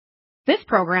This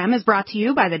program is brought to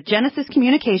you by the Genesis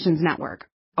Communications Network,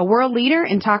 a world leader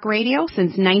in talk radio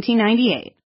since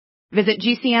 1998. Visit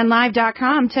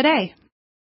GCNlive.com today.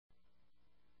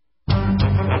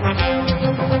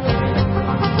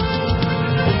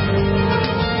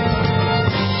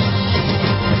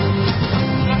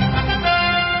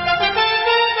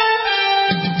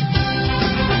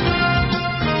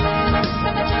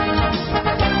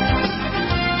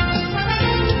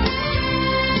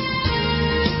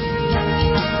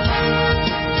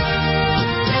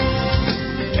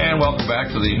 Welcome back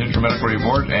to the NutriMedical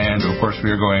Report, and of course we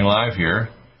are going live here.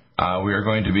 We are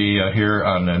going to be here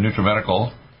on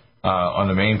NutriMedical on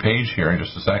the main page here in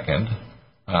just a second.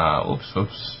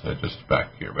 Just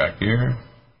back here,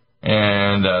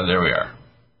 and there we are.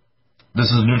 This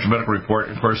is the NutriMedical Report.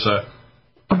 Of course,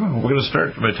 we're going to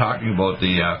start by talking about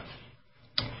the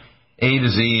A to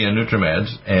Z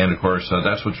NutriMeds, and of course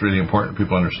that's what's really important.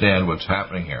 People understand what's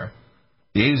happening here.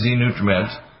 The A to Z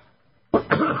NutriMeds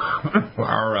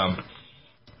are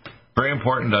very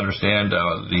important to understand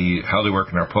how they work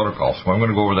in our protocol. So I'm going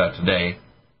to go over that today.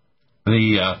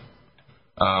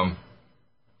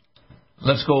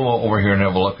 Let's go over here and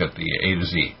have a look at the A to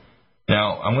Z.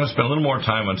 Now, I'm going to spend a little more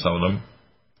time on some of them.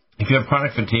 If you have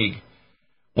chronic fatigue,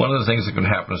 one of the things that can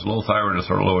happen is low thyroid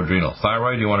or low adrenal.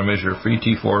 Thyroid, you want to measure free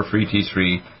T4, free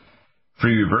T3,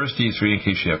 free reverse T3 in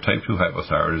case you have type 2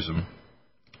 hypothyroidism.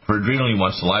 For adrenal, you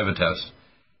want saliva test.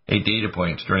 8 data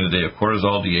points during the day of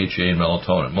cortisol, DHA, and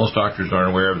melatonin. Most doctors aren't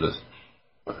aware of this,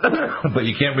 but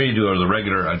you can't really do the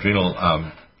regular adrenal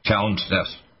challenge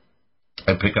test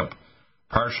and pick up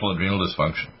partial adrenal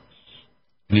dysfunction.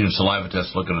 You need a saliva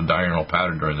test to look at a diurnal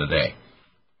pattern during the day.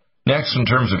 Next, in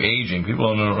terms of aging, people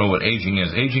don't know what aging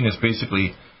is. Aging is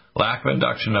basically lack of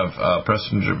induction of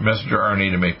messenger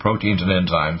RNA to make proteins and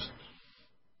enzymes,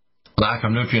 lack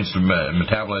of nutrients to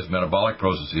metabolize metabolic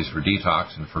processes for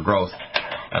detox and for growth,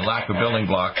 and lack of building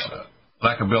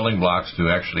blocks to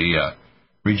actually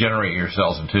regenerate your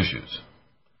cells and tissues.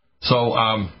 So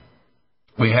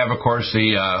we have, of course,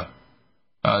 the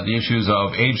issues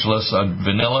of ageless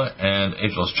vanilla and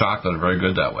ageless chocolate are very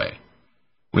good that way.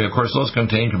 We, of course, those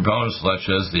contain components such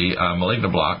as the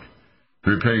malignant block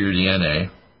to repair your DNA,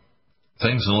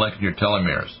 things to lengthen your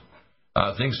telomeres,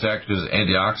 things to act as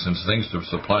antioxidants, things to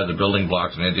supply the building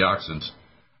blocks and antioxidants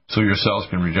so your cells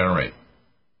can regenerate.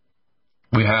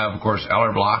 We have, of course,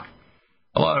 allergy block.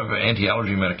 A lot of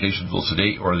anti-allergy medications will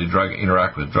sedate or the drug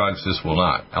interact with drugs. This will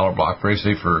not. Allergy block, very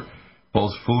safe for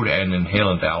both food and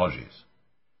inhalant allergies.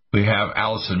 We have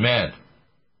allicin med.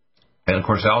 And, of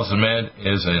course, allicin med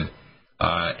is an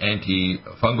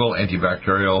antifungal,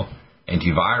 antibacterial,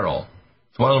 antiviral.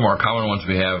 It's one of the more common ones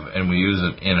we have, and we use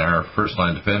it in our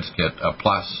first-line defense kit,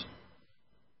 plus,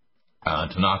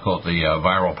 to knock out the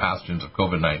viral pathogens of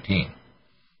COVID-19.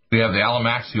 We have the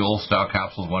Alamaxiol style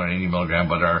capsules, 180 milligram,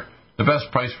 but the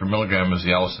best price per milligram is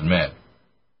the allicin med.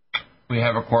 We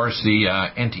have, of course, the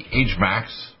anti-age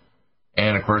max,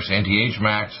 and of course, anti-age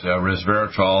max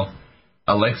resveratrol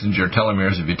lengthens your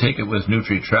telomeres. If you take it with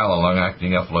NutriTrel, a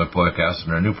long-acting alpha-lipoic acid,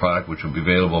 and our new product, which will be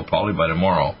available probably by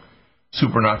tomorrow,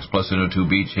 Supernox plus Inno2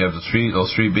 Beach, you have those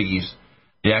three biggies.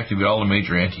 They activate all the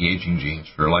major anti-aging genes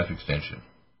for life extension.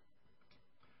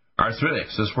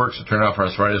 Arthritis. This works to turn off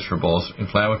arthritis for both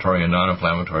inflammatory and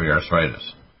non-inflammatory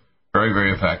arthritis. Very,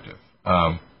 very effective.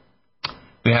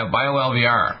 We have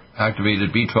BioLVR,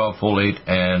 activated B12 folate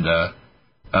and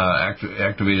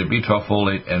activated B12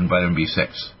 folate and vitamin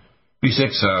B6.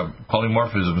 B6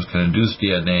 polymorphisms can induce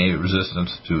DNA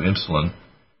resistance to insulin,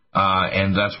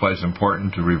 and that's why it's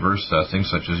important to reverse things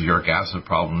such as uric acid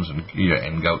problems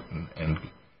and gout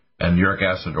and uric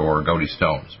acid or gouty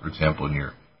stones, for example, in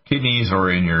your kidneys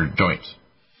or in your joints.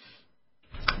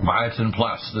 Biotin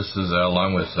Plus. This is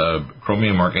along with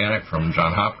Chromium Organic from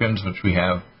Johns Hopkins, which we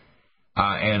have,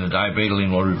 and a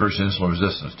diabetoline will reverse insulin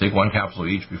resistance. Take one capsule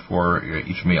each before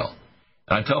each meal.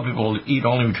 And I tell people to eat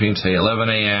only between, say, 11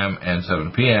 a.m. and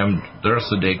 7 p.m. The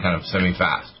rest of the day kind of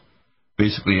semi-fast.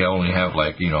 Basically, you only have,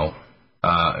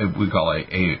 we call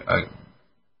a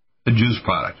juice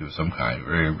product of some kind.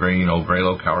 Very, very, very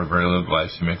low calorie, very low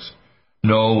glycemics.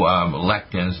 No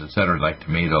lectins, etc., like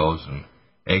tomatoes and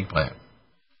eggplant.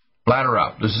 Bladder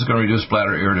Up. This is going to reduce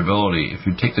bladder irritability. If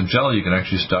you take the jello, you can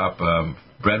actually stop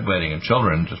breadwetting in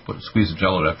children. Just squeeze the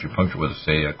jello after you puncture with,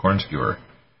 say, a corn skewer.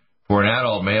 For an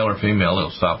adult, male or female, it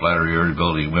will stop bladder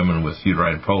irritability in women with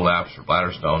uterine prolapse or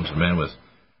bladder stones, and men with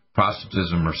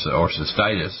prostatism or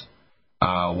cystitis.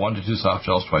 1 to 2 soft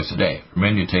gels twice a day. For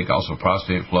men, you take also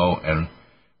prostate flow, and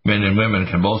men and women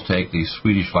can both take the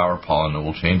Swedish flower pollen that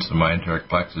will change the myenteric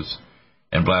plexus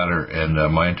and bladder and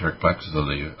myenteric plexus of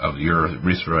the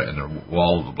urethra and the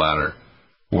wall of the bladder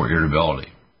for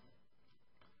irritability.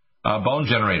 Bone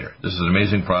Generator. This is an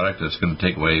amazing product that's going to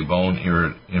take away bone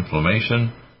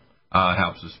inflammation.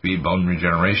 Helps with speed bone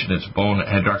regeneration. It's bone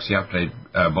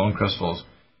hydroxyapatite bone crystals,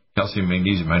 calcium,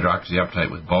 magnesium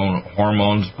hydroxyapatite with bone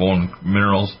hormones, bone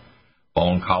minerals,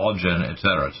 bone collagen,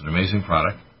 etc. It's an amazing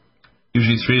product.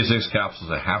 Usually 3 to 6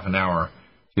 capsules a half an hour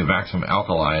to get maximum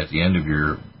alkali at the end of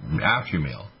after your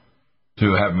meal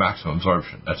to have maximum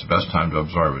absorption. That's the best time to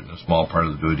absorb it in a small part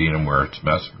of the duodenum where it's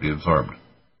massively absorbed.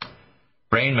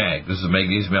 Brain Mag. This is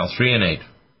magnesium L-threonate.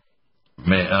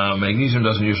 Magnesium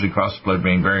doesn't usually cross the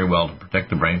blood-brain barrier well to protect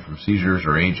the brain from seizures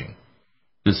or aging.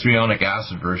 The threonic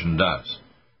acid version does.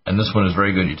 And this one is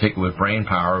very good. You take it with brain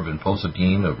power,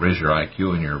 vinpocetine, to raise your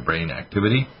IQ and your brain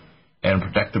activity, and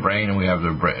protect the brain, and we have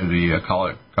call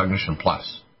it Cognition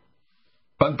Plus.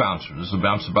 Bug Bouncer. This will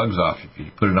bounce the bugs off. If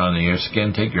you put it on your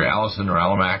skin, take your Allicin or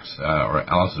Alamax or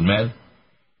Allicin Med,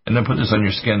 and then put this on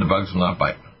your skin. The bugs will not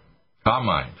bite. Calm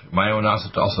Mind.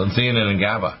 Myo-inositol, theanine, and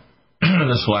GABA.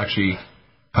 This will actually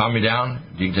calm you down.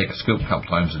 You can take a scoop a couple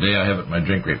times a day. I have it in my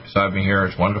drink right beside me here.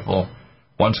 It's wonderful.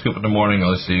 1 scoop in the morning,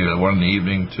 let's see, 1 in the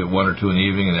evening, 1 or 2 in the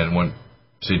evening, and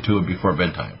then 2 before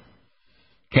bedtime.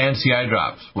 Can-C eye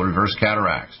drops will reverse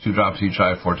cataracts. 2 drops each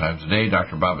eye 4 times a day.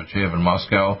 Dr. Babachev in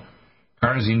Moscow.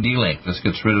 Carnosine D-Link. This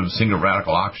gets rid of single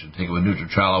radical oxygen. Take it with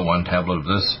Nutritrala, 1 tablet of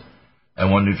this,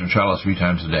 and 1 Nutritrala 3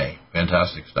 times a day.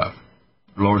 Fantastic stuff.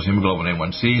 Lowers hemoglobin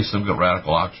A1C, single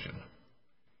radical oxygen.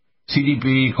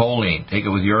 CDP choline. Take it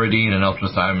with uridine and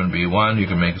L-glutathione B1. You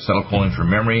can make acetylcholine for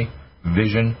memory,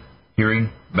 vision,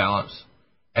 hearing, balance,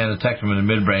 and detect them in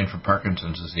the midbrain for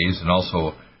Parkinson's disease, and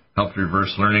also help to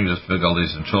reverse learning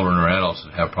difficulties in children or adults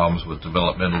that have problems with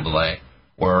developmental delay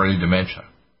or early dementia.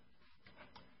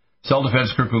 Cell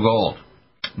Defense Curcumin Gold,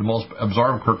 the most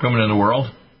absorbed curcumin in the world.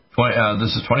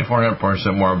 This is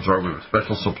 2,400% more absorbed. We have a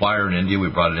special supplier in India. We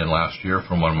brought it in last year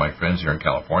from one of my friends here in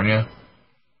California.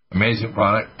 Amazing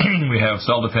product. We have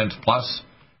Cell Defense Plus,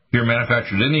 here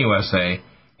manufactured in the USA,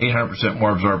 800%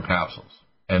 more absorbed capsules.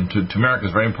 And turmeric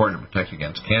is very important to protect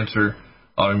against cancer,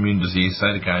 autoimmune disease,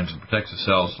 cytokines, and protects the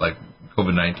cells like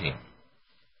COVID-19.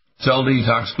 Cell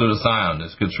Detox Glutathione.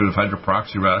 This gets rid of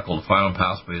hydroperoxy radical, the final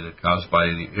pathway that's caused by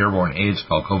the airborne AIDS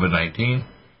called COVID-19.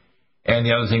 And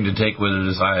the other thing to take with it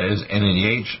is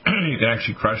NADH. You can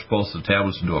actually crush both the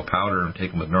tablets into a powder and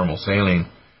take them with normal saline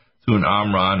through an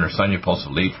Omron or Sonupulse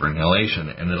Elite for inhalation,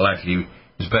 and it actually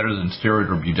is better than steroid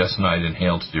or budesonide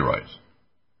inhaled steroids.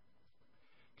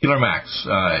 Killer Max,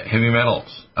 heavy metals,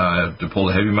 to pull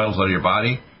the heavy metals out of your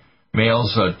body.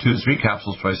 Males, 2-3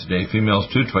 capsules twice a day. Females,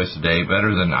 2 twice a day.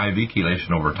 Better than IV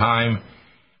chelation over time.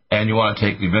 And you want to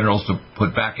take the minerals to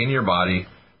put back in your body.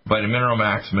 Vitamin Mineral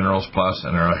Max, Minerals Plus,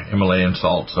 and our Himalayan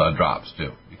salts drops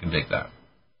too. You can take that.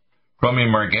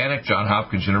 Chromium Organic, Johns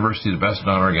Hopkins University, the best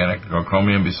non-organic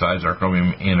chromium besides our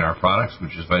chromium in our products,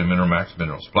 which is Vitamin Mineral Max,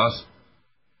 Minerals Plus.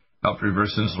 Help to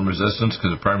reverse insulin resistance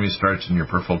because it primarily starts in your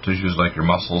peripheral tissues like your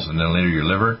muscles and then later your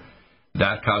liver.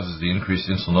 That causes the increased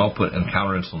insulin output and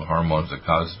counter-insulin hormones that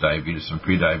cause diabetes and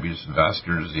prediabetes and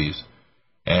vascular disease,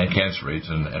 and cancer rates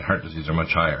and heart disease are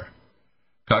much higher.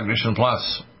 Cognition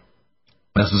Plus.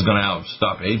 This is going to help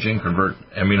stop aging, convert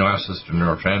amino acids to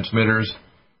neurotransmitters.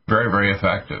 Very, very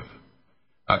effective.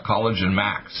 Collagen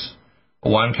Max.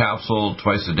 1 capsule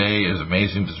twice a day is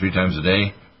amazing to 3 times a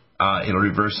day. It'll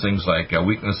reverse things like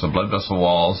weakness of blood vessel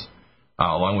walls,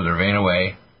 along with their vein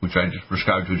away, which I just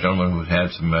prescribed to a gentleman who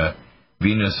had some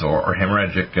venous or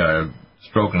hemorrhagic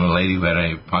stroke and a lady who had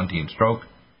a pontine stroke.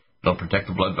 It'll protect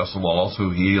the blood vessel wall, also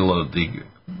heal the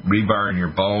rebar in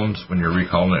your bones when you're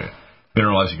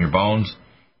mineralizing your bones.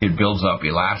 It builds up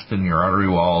elastin in your artery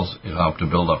walls. It'll help to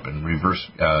build up and reverse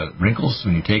wrinkles.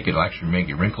 When you take it, it'll actually make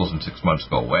your wrinkles in 6 months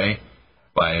go away.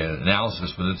 By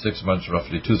analysis, within 6 months,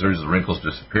 roughly 2/3 of the wrinkles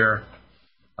disappear.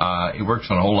 It works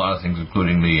on a whole lot of things,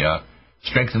 including the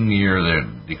strengthening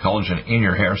the collagen in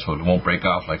your hair so it won't break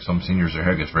off like some seniors. Their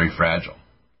hair gets very fragile.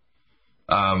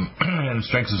 And it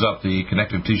strengthens up the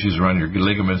connective tissues around your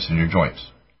ligaments and your joints.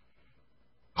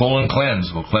 Colon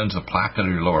Cleanse will cleanse the plaque out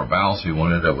of your lower bowel so you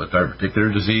won't end up with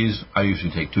diverticular disease. I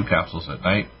usually take 2 capsules at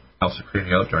night. Helps to clean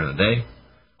you out during the day.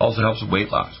 Also helps with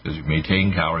weight loss because if you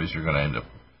maintain calories, you're going to end up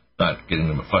not getting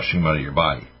them, flushing them out of your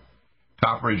body.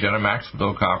 Copper Regenemax.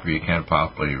 Without copper, you can't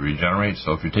properly regenerate.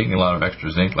 So if you're taking a lot of extra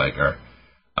zinc, like our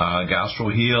Gastro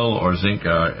Heal or zinc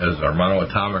as our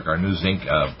monoatomic, our new zinc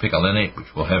picolinate, which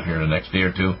we'll have here in the next day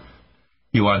or 2,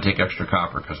 you want to take extra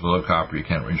copper because without copper, you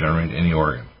can't regenerate any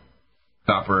organ.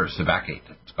 Copper Sebacate,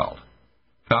 it's called.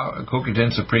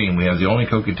 CoQ10 Supreme. We have the only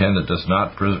CoQ10 that does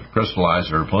not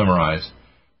crystallize or polymerize,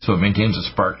 so it maintains a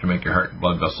spark to make your heart,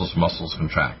 blood vessels, muscles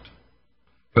contract.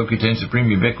 CoQ10 Supreme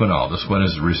Ubiquinol. This one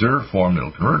is a reserve form that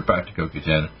will convert back to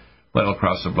CoQ10, but it'll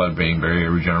cross the blood-brain barrier,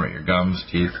 regenerate your gums,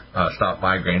 teeth, stop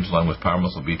migraines, along with power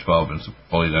muscle B12 and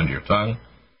superfoliate under your tongue.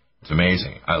 It's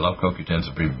amazing. I love CoQ10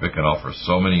 Supreme Ubiquinol for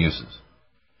so many uses.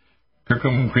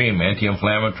 Curcumin cream,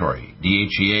 anti-inflammatory.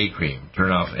 DHEA cream,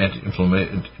 turn off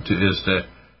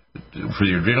for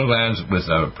your adrenal glands with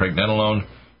pregnenolone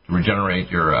to regenerate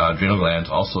your adrenal glands,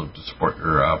 also to support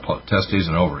your testes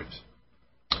and ovaries.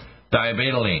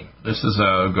 Diabetoline. This is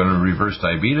going to reverse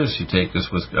diabetes. You take this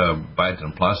with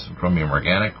Biotin Plus and Chromium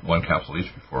Organic, 1 capsule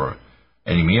each before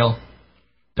any meal.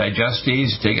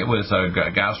 Digestes, you take it with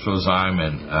Gastrozyme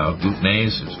and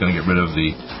glutenase. It's going to get rid of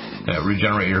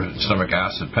regenerate your stomach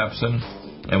acid pepsin.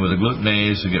 And with the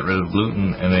glutenase, you get rid of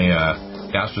gluten, and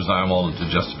Gastrozyme, all the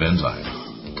digestive enzymes.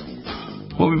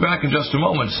 We'll be back in just a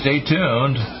moment. Stay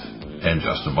tuned. In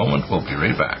just a moment, we'll be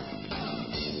right back.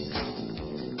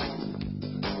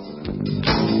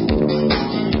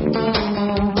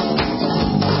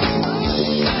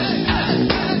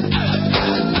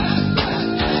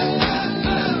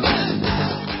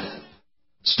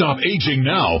 Stop aging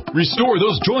now. Restore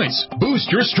those joints.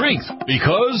 Boost your strength.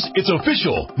 Because it's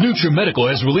official. NutriMedical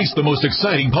has released the most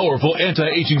exciting, powerful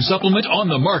anti-aging supplement on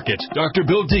the market. Dr.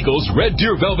 Bill Deagle's Red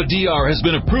Deer Velvet DR has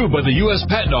been approved by the U.S.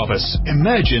 Patent Office.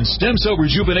 Imagine stem cell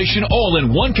rejuvenation all in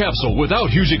one capsule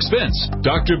without huge expense.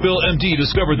 Dr. Bill MD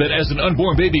discovered that as an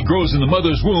unborn baby grows in the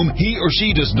mother's womb, he or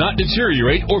she does not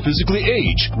deteriorate or physically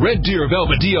age. Red Deer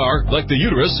Velvet DR, like the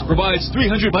uterus, provides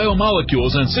 300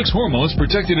 biomolecules and 6 hormones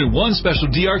protected in one special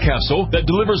DR capsule that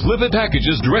delivers lipid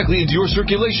packages directly into your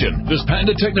circulation. This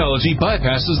patented technology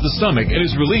bypasses the stomach and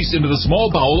is released into the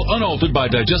small bowel unaltered by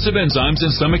digestive enzymes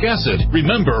and stomach acid.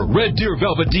 Remember, Red Deer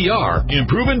Velvet DR.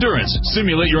 Improve endurance,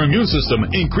 stimulate your immune system,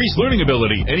 increase learning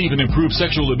ability, and even improve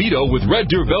sexual libido with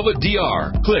Red Deer Velvet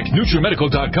DR. Click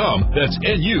NutriMedical.com, that's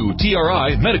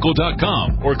NUTRI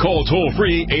medical.com, or call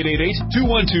toll-free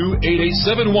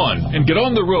 888-212-8871 and get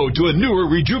on the road to a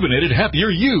newer, rejuvenated, happier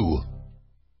you.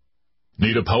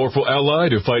 Need a powerful ally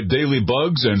to fight daily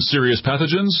bugs and serious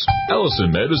pathogens? Allicin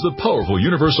Med is the powerful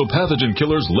universal pathogen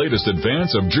killer's latest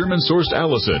advance of German-sourced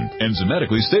allicin,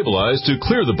 enzymatically stabilized to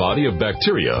clear the body of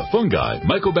bacteria, fungi,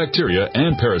 mycobacteria,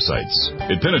 and parasites.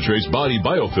 It penetrates body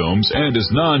biofilms and is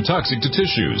non-toxic to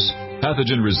tissues.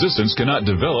 Pathogen resistance cannot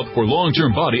develop for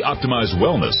long-term body-optimized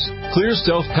wellness. Clear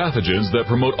stealth pathogens that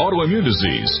promote autoimmune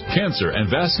disease, cancer, and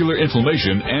vascular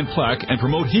inflammation and plaque and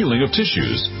promote healing of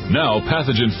tissues. Now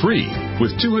pathogen-free.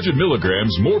 With 200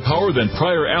 milligrams more power than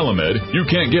prior Alamed, you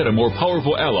can't get a more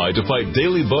powerful ally to fight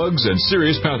daily bugs and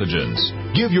serious pathogens.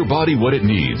 Give your body what it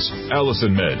needs.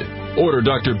 Allicin Med. Order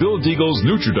Dr. Bill Deagle's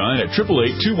Nutridyne at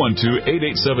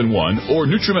 888-212-8871 or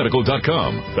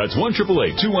NutriMedical.com. That's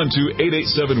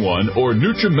 1-888-212-8871 or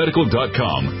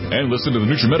NutriMedical.com. And listen to the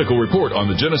NutriMedical Report on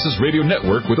the Genesis Radio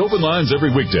Network with open lines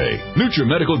every weekday.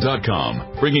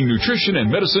 NutriMedical.com, bringing nutrition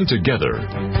and medicine together.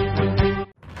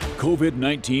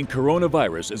 COVID-19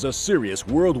 coronavirus is a serious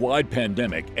worldwide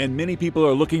pandemic, and many people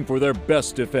are looking for their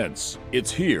best defense. It's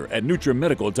here at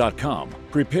NutriMedical.com.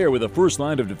 Prepare with a first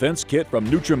line of defense kit from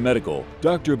NutriMedical.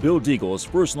 Dr. Bill Deagle's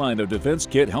first line of defense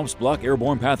kit helps block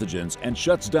airborne pathogens and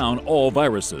shuts down all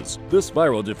viruses. This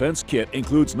viral defense kit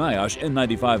includes NIOSH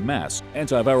N95 mask,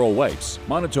 antiviral wipes,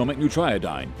 monatomic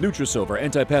Nutriodine, Nutrisilver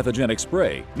antipathogenic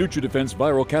spray, NutriDefense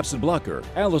viral capsid blocker,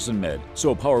 Allicin Med,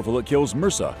 so powerful it kills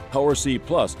MRSA, Power C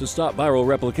Plus to stop viral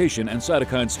replication and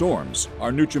cytokine storms.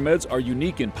 Our NutriMeds are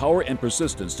unique in power and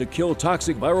persistence to kill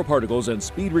toxic viral particles and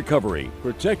speed recovery.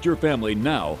 Protect your family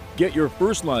now. Get your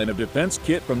first line of defense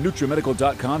kit from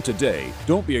NutriMedical.com today.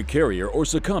 Don't be a carrier or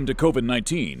succumb to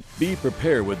COVID-19. Be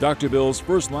prepared with Dr. Bill's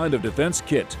first line of defense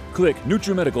kit. Click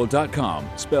NutriMedical.com,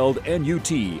 spelled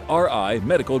N-U-T-R-I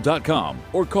medical.com,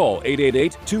 or call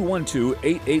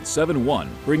 888-212-8871,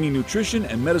 bringing nutrition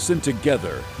and medicine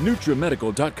together.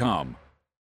 NutriMedical.com.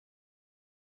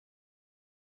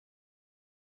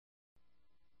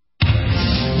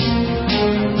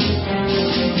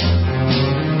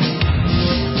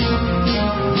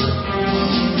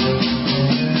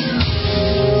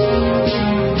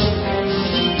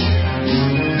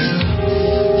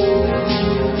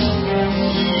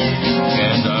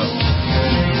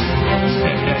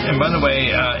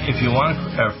 If you want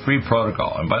a free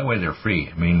protocol, and by the way, they're free.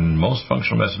 I mean, most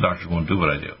functional medicine doctors won't do what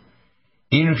I do.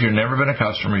 Even if you've never been a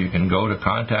customer, you can go to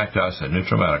contact us at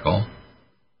NutriMedical.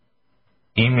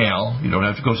 Email. You don't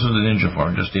have to go through the ninja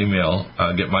form. Just email.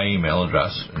 Get my email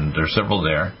address, and there's several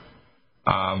there.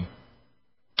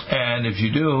 And if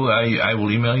you do, I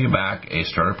will email you back a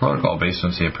starter protocol based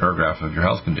on, say, a paragraph of your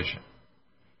health condition.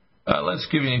 Let's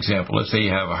give you an example. Let's say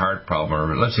you have a heart problem,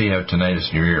 or let's say you have tinnitus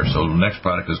in your ear. So the next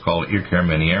product is called Ear Care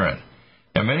Many-Aran.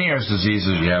 Now, Many-Aran's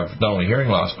diseases, you have not only hearing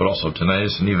loss, but also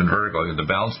tinnitus and even vertigo. The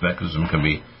balance mechanism can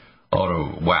be out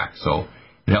of whack. So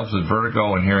it helps with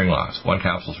vertigo and hearing loss. 1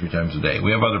 capsule 3 times a day.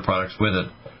 We have other products with it,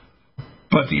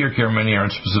 but the Ear Care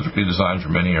Many-Aran is specifically designed for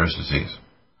Many-Aran's disease.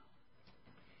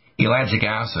 Ellagic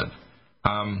acid.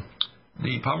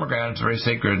 The pomegranate is a very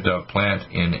sacred plant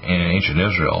in ancient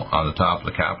Israel on the top of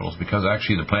the capitals because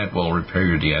actually the plant will repair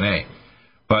your DNA.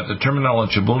 But the terminella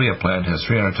chibulia plant has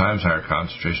 300 times higher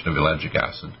concentration of ellagic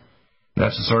acid.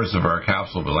 That's the source of our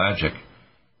capsule of ellagic.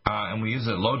 And we use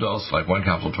it at low dose, like 1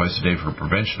 capsule twice a day for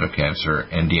prevention of cancer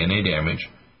and DNA damage.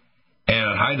 And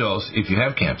at high dose, if you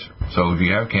have cancer. So if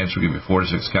you have cancer, we give you 4 to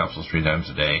 6 capsules 3 times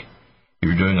a day. If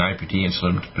you're doing IPT,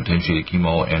 insulin potentiated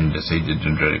chemo, and say the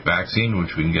dendritic vaccine,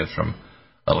 which we can get from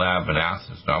a lab in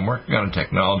Athens. Now, I'm working on a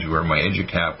technology where my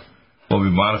EduCap will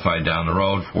be modified down the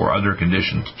road for other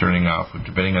conditions, turning off,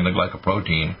 depending on the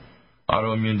glycoprotein,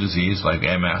 autoimmune disease like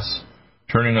MS,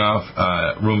 turning off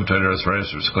rheumatoid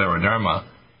arthritis or scleroderma,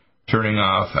 turning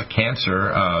off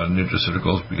cancer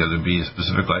nutraceuticals because it would be a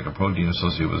specific glycoprotein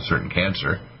associated with a certain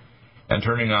cancer, and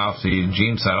turning off the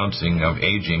gene silencing of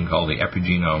aging called the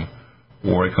epigenome,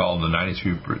 or we call the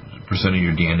 93% of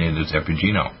your DNA that's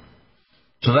epigenome.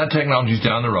 So that technology is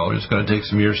down the road. It's going to take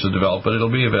some years to develop, but it'll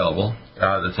be available.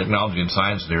 The technology and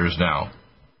science there is now.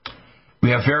 We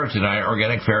have ferritin,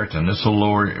 organic ferritin. This will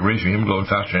raise your hemoglobin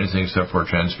faster than anything except for a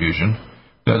transfusion.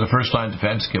 We have the first-line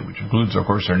defense kit, which includes, of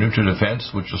course, our NutriDefense,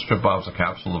 which will strip off the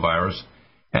capsule of the virus,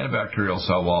 and bacterial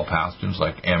cell wall pathogens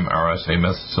like MRSA,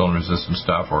 methicillin-resistant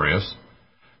Staph aureus.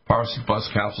 Power C Plus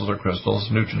capsules or crystals,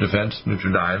 NutriDefense,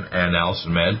 Nutridyne, and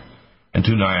Allison Med, and 2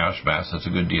 NIOSH masks. That's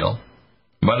a good deal.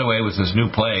 By the way, with this new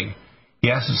plague,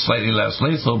 yes, it's slightly less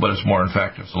lethal, but it's more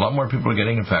infective. So a lot more people are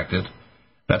getting infected.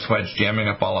 That's why it's jamming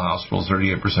up all the hospitals.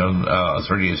 38% of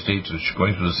 38 states is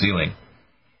going through the ceiling.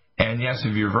 And yes,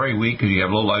 if you're very weak, if you have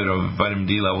low vitamin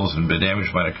D levels and damaged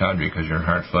mitochondria because you're in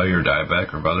heart failure,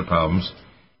 diabetic, or other problems,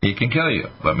 it can kill you.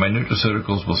 But my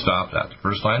nutraceuticals will stop that. The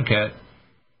first-line kit,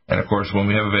 and of course, when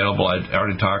we have available, I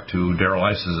already talked to Darrell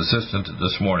Ice's assistant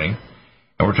this morning.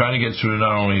 And we're trying to get through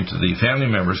not only to the family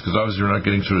members, because obviously we're not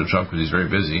getting through to Trump because he's very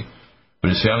busy, but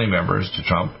his family members to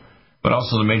Trump, but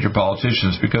also the major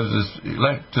politicians, because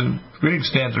to a great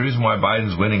extent, the reason why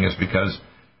Biden's winning is because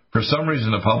for some reason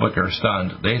the public are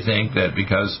stunned. They think that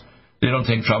because they don't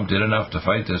think Trump did enough to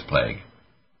fight this plague,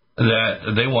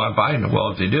 that they want Biden.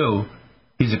 Well, if they do,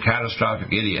 he's a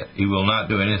catastrophic idiot. He will not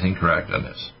do anything correct on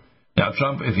this. Now,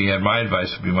 Trump, if he had my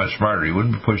advice, would be much smarter. He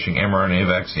wouldn't be pushing mRNA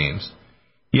vaccines.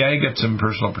 Yeah, you get some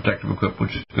personal protective equipment,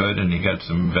 which is good, and you get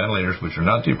some ventilators, which are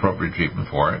not the appropriate treatment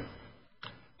for it.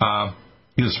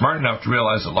 He was smart enough to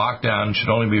realize that lockdown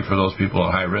should only be for those people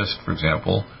at high risk, for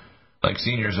example, like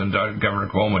seniors, and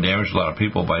Governor Cuomo damaged a lot of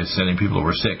people by sending people who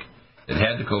were sick that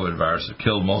had the COVID virus that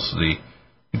killed most of the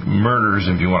murders,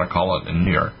 if you want to call it, in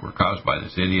New York, were caused by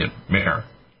this idiot mayor.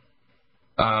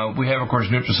 We have, of course,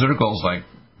 nutraceuticals like,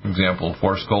 for example,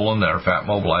 forskolin, that are fat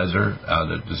mobilizer,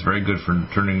 that is very good for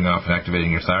turning off and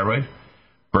activating your thyroid,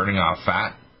 burning off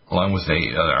fat, along with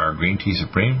our green tea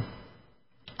supreme,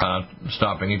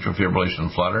 stopping atrial fibrillation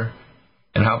and flutter,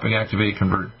 and helping activate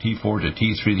convert T4 to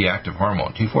T3, the active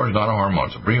hormone. T4 is not a hormone,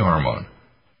 it's a pre-hormone.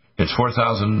 It's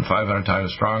 4,500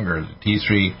 times stronger than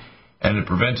T3, and it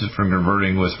prevents it from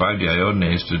converting with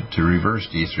 5-deiodinase to reverse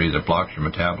T3 that blocks your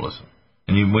metabolism.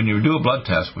 And when you do a blood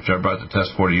test, which I brought the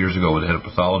test 40 years ago with the head of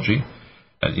pathology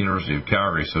at the University of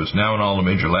Calgary, so it's now in all the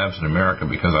major labs in America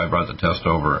because I brought the test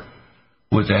over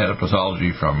with the head of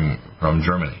pathology from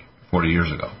Germany 40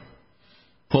 years ago.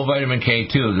 Full vitamin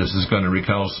K2, this is going to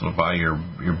recalcify your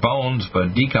bones,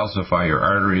 but decalcify your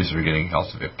arteries that are getting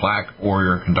calcific plaque or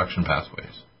your conduction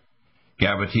pathways.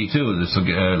 GABA T2, this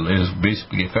is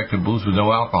basically effective boost with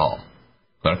no alcohol.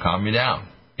 It's going to calm you down.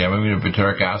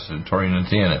 Gamma-aminobutyric acid, taurine, and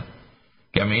theanine.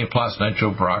 Gamma-A plus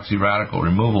nitroperoxy radical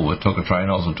removal with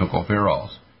tocotrienols and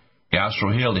tocopherols.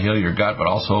 GastroHeal to heal your gut, but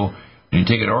also when you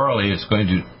take it orally, it's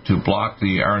going to block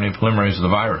the RNA polymerase of the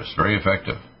virus. Very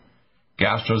effective.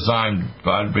 Gastrozyme,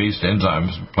 blood-based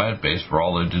enzymes, plant-based for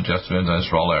all the digestive enzymes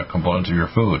for all the components of your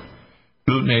food.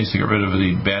 Glutenase to get rid of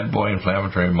the bad boy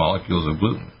inflammatory molecules of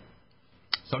gluten.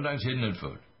 Sometimes hidden in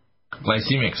food.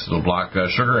 Glycemics will block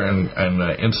sugar and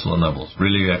insulin levels.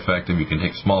 Really effective. You can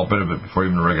take a small bit of it before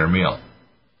even a regular meal.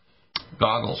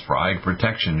 Goggles for eye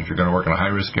protection. If you're going to work in a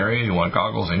high-risk area, you want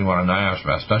goggles and you want a NIOSH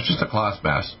mask. Not just a cloth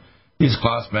mask. These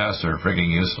cloth masks are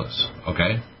frigging useless.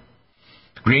 Okay?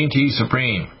 Green tea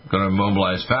supreme. Going to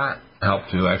mobilize fat. Help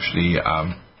to actually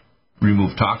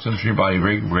remove toxins from your body.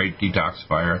 Great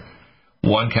detoxifier.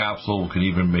 One capsule could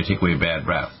even take away bad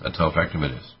breath. That's how effective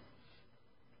it is.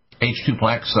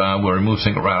 H2plex will remove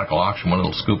single radical oxygen, one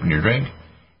little scoop in your drink.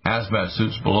 Hazmat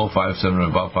suits below 5'7" and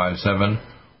above 5'7".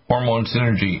 Hormone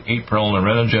Synergy 8-Perl and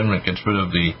Renogen. It gets rid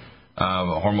of the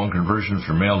hormone conversion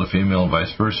from male to female and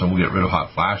vice versa. We'll get rid of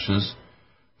hot flashes.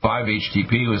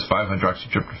 5-HTP with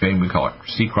 5-hydroxytryptophan. We call it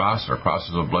C-Cross, or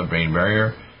crosses the blood-brain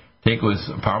barrier. Take with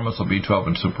Power Muscle B12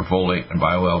 and Superfolate and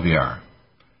BioLVR.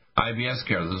 IBS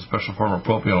Care. This is a special form of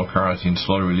propionyl carotene,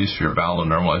 slowly release your bowel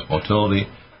and normalize motility,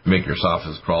 make your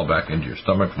esophagus crawl back into your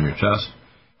stomach from your chest,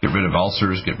 get rid of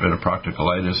ulcers, get rid of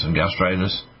proctocolitis and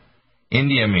gastritis.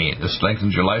 Indiamine. This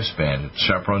strengthens your lifespan. It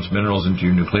chaperones minerals into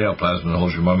your nucleoplasm and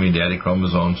holds your mommy and daddy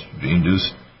chromosomes to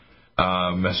induce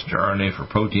messenger RNA for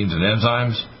proteins and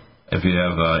enzymes. If you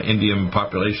have indium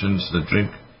populations that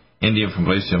drink indium from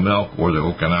glacial milk, or the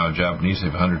Okinawa Japanese, they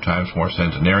have 100 times more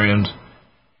centenarians.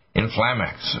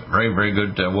 Inflamax, very, very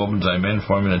good Wobenzyme N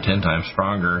formula, 10 times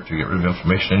stronger to get rid of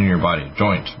inflammation in your body,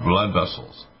 joints, blood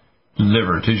vessels,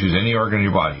 liver, tissues, any organ in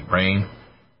your body, brain.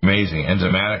 Amazing.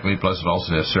 Enzymatically, plus it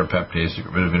also has serapeptase to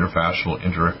get rid of interfascial,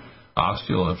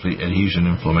 interosteal adhesion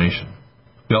inflammation.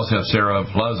 We also have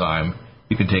serapluzyme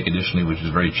you can take additionally, which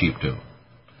is very cheap too.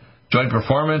 Joint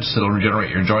performance, it'll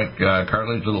regenerate your joint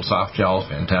cartilage, little soft gels,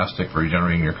 fantastic for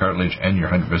regenerating your cartilage and your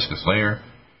hydroviscous layer.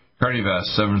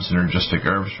 Cardiovasc, 7 synergistic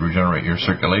herbs to regenerate your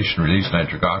circulation, release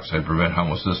nitric oxide, prevent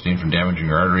homocysteine from damaging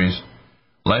your arteries.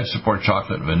 Life Support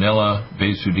Chocolate Vanilla,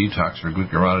 Vasu Detox for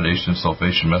glucuronidation,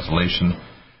 sulfation, methylation.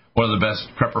 One of the best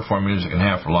prepper formulas you can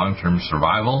have for long-term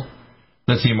survival.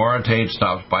 Lithium orotate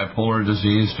stops bipolar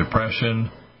disease, depression,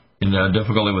 and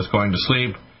difficulty with going to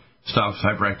sleep. Stops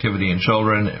hyperactivity in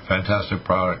children. A fantastic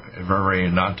product, very,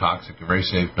 very non-toxic, very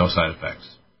safe, no side effects.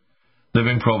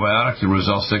 Living Probiotic, the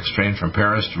Roselle 6 strain from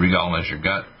Paris to regalvanize your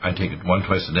gut. I take it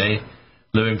twice a day.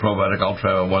 Living Probiotic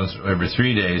Ultra once every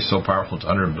 3 days, so powerful it's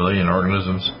 100 billion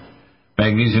organisms.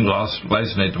 Magnesium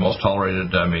glycinate, the most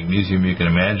tolerated magnesium you can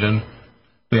imagine.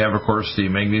 We have, of course, the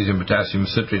magnesium potassium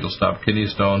citrate will stop kidney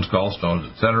stones, gallstones,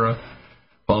 etc.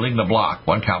 Maligna Block,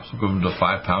 1 capsule equivalent to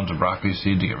 5 pounds of broccoli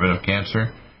seed to get rid of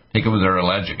cancer. Take it with their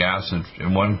ellagic acid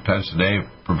in 1 times a day,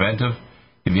 preventive.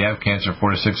 If you have cancer,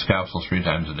 4 to 6 capsules 3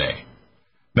 times a day.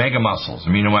 Mega Muscles,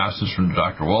 amino acids from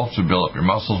Dr. Wolf to build up your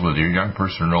muscles, whether you're a young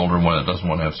person or an older one that doesn't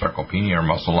want to have sarcopenia or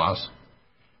muscle loss.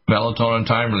 Melatonin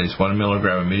time release, 1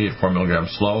 milligram immediate, 4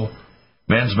 milligrams slow.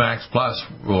 Men's Max Plus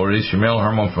will release your male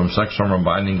hormone from sex hormone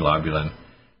binding globulin.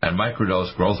 And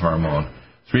microdose growth hormone,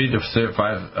 3 to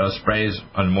 5 sprays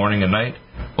on morning and night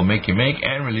will make you make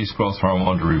and release growth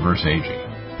hormone to reverse aging.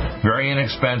 Very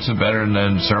inexpensive, better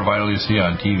than Cervital you see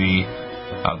on TV,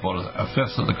 about a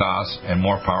fifth of the cost and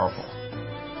more powerful.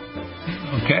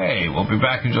 Okay, we'll be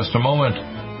back in just a moment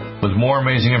with more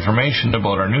amazing information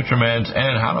about our NutriMeds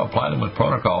and how to apply them with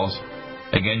protocols.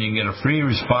 Again, you can get a free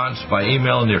response by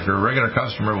email, and if you're a regular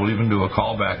customer, we'll even do a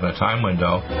call back in a time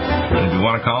window. And if you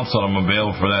want to consult, I'm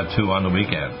available for that too on the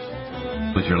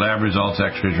weekends with your lab results,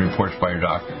 x-rays, and reports by your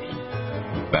doctors.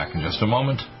 Back in just a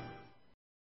moment.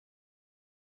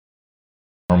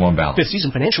 Fifth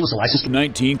Season Financial is a licensed.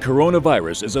 COVID-19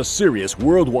 coronavirus is a serious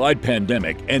worldwide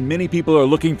pandemic, and many people are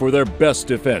looking for their best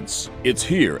defense. It's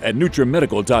here at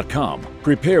NutriMedical.com.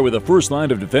 Prepare with a first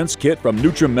line of defense kit from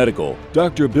NutriMedical.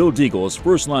 Dr. Bill Deagle's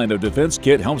first line of defense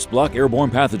kit helps block airborne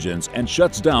pathogens and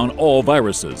shuts down all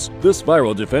viruses. This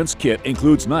viral defense kit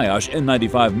includes NIOSH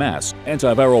N95 mask,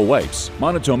 antiviral wipes,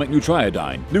 monatomic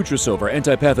Nutriodine, Nutrisilver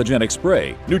antipathogenic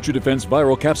spray, NutriDefense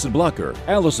viral capsid blocker,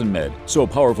 Allison Med, so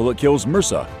powerful it kills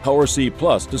MRSA, Power C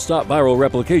Plus to stop viral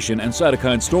replication and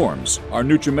cytokine storms. Our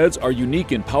NutriMeds are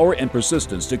unique in power and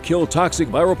persistence to kill toxic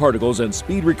viral particles and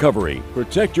speed recovery.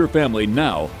 Protect your family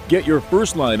now. Get your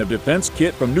first line of defense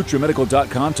kit from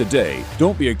NutriMedical.com today.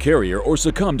 Don't be a carrier or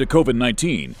succumb to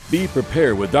COVID-19. Be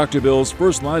prepared with Dr. Bill's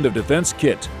first line of defense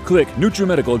kit. Click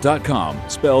NutriMedical.com,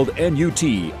 spelled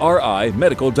N-U-T-R-I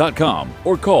medical.com,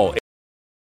 or call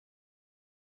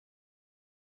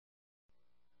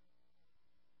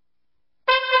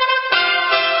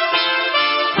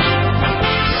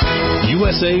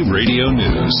USA Radio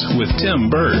News with Tim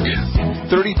Berg.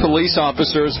 30 police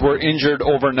officers were injured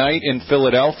overnight in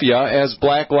Philadelphia as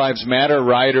Black Lives Matter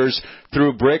rioters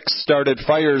threw bricks, started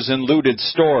fires, and looted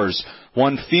stores.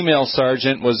 One female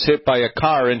sergeant was hit by a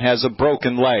car and has a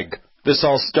broken leg. This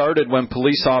all started when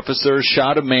police officers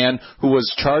shot a man who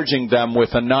was charging them with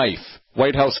a knife.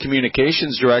 White House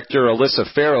Communications Director Alyssa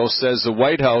Farrow says the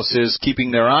White House is keeping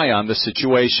their eye on the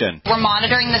situation. We're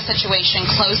monitoring the situation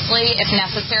closely. If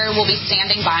necessary, we'll be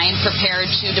standing by and prepared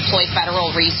to deploy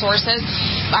federal resources.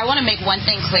 I want to make one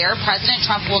thing clear. President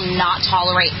Trump will not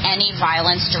tolerate any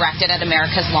violence directed at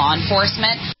America's law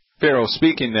enforcement. Farrow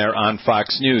speaking there on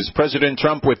Fox News. President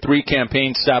Trump with 3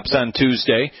 campaign stops on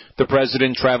Tuesday. The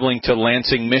president traveling to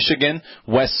Lansing, Michigan,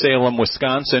 West Salem,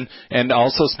 Wisconsin, and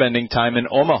also spending time in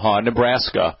Omaha,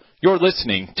 Nebraska. You're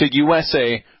listening to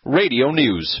USA Radio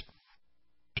News.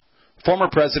 Former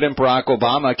President Barack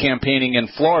Obama campaigning in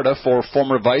Florida for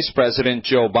former Vice President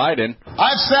Joe Biden.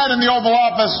 I've sat in the Oval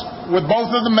Office with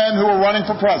both of the men who are running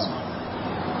for president.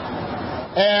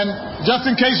 And just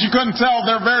in case you couldn't tell,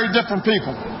 they're very different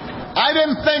people. I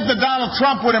didn't think that Donald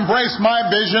Trump would embrace my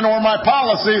vision or my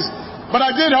policies, but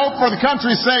I did hope for the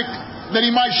country's sake that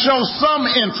he might show some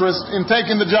interest in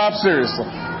taking the job seriously.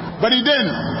 But he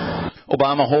didn't.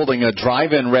 Obama holding a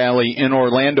drive-in rally in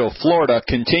Orlando, Florida,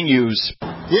 continues.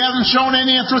 He hasn't shown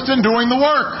any interest in doing the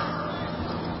work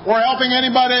or helping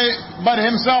anybody but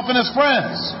himself and his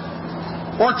friends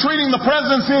or treating the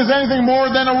presidency as anything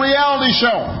more than a reality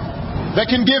show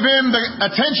that can give him the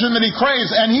attention that he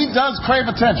craves, and he does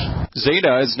crave attention.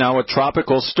 Zeta is now a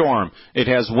tropical storm. It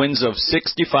has winds of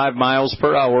 65 miles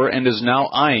per hour and is now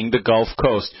eyeing the Gulf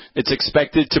Coast. It's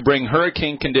expected to bring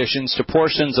hurricane conditions to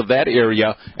portions of that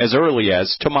area as early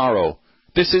as tomorrow.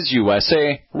 This is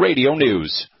USA Radio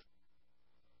News.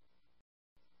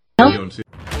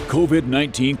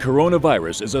 COVID-19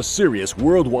 coronavirus is a serious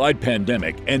worldwide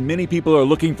pandemic, and many people are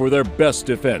looking for their best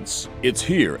defense. It's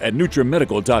here at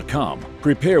NutriMedical.com.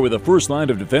 Prepare with a first line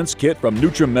of defense kit from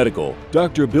NutriMedical.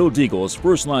 Dr. Bill Deagle's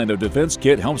first line of defense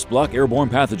kit helps block airborne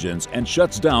pathogens and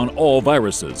shuts down all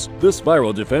viruses. This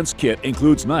viral defense kit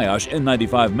includes NIOSH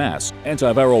N95 mask,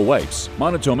 antiviral wipes,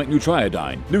 monatomic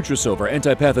Nutriodine, Nutrisilver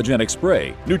antipathogenic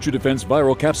spray, NutriDefense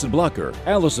viral capsid blocker,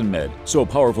 Allison Med, so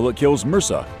powerful it kills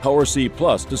MRSA, Power C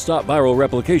Plus to stop viral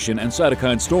replication and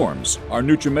cytokine storms. Our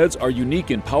NutriMeds are unique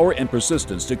in power and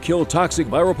persistence to kill toxic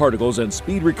viral particles and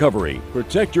speed recovery.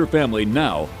 Protect your family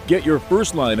now. Get your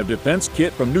first line of defense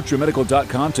kit from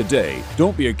NutriMedical.com today.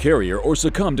 Don't be a carrier or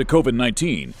succumb to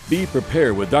COVID-19. Be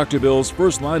prepared with Dr. Bill's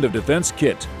first line of defense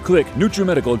kit. Click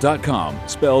NutriMedical.com,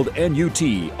 spelled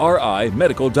N-U-T-R-I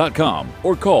medical.com,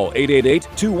 or call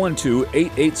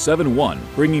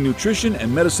 888-212-8871, bringing nutrition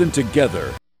and medicine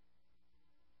together.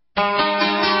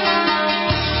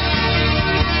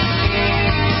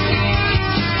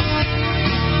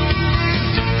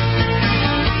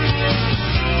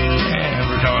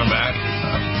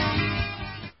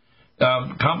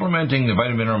 Complementing the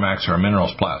Vitamin Mineral Max are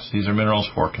Minerals Plus. These are minerals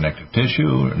for connective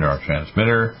tissue,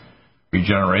 neurotransmitter,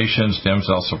 regeneration, stem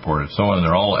cell support, and so on.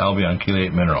 They're all albion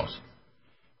chelate minerals.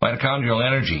 Mitochondrial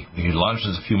energy. We launched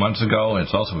this a few months ago.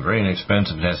 It's also very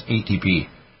inexpensive. It has ATP.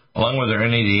 Along with their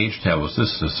NADH tablets,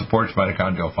 this supports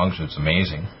mitochondrial function. It's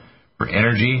amazing. For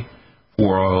energy,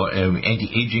 for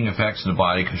anti-aging effects in the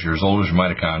body because you're as old as your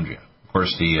mitochondria. Of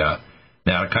course, the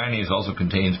nattokinase also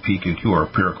contains PQQ or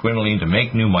pyroquinoline to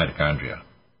make new mitochondria.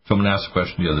 Someone asked a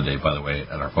question the other day, by the way,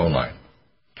 at our phone line.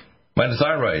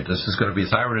 Mitothyroid. This is going to be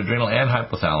thyroid, adrenal, and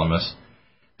hypothalamus.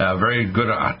 Very good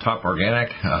top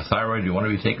organic thyroid. You want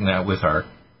to be taking that with our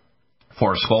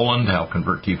Forskolin to help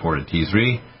convert T4 to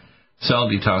T3. Cell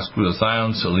detox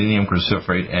glutathione, selenium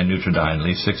cruciferate, and Nutridyne, at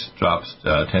least 6 drops,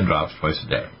 10 drops twice a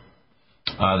day.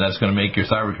 That's going to make your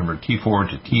thyroid convert T4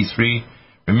 to T3.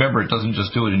 Remember, it doesn't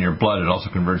just do it in your blood, it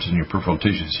also converts in your peripheral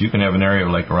tissues. You can have an area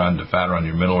like around the fat around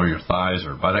your middle or your thighs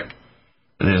or buttock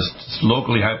that is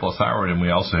locally hypothyroid, and we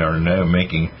also are now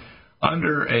making,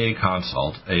 under a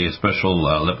consult, a special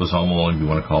liposomal, if you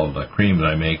want to call it, a cream that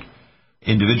I make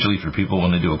individually for people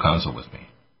when they do a consult with me.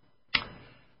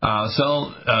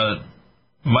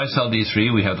 MyCell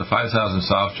D3, we have the 5,000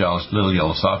 soft gels, little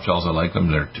yellow soft gels. I like them.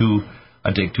 I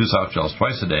take 2 soft gels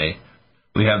twice a day.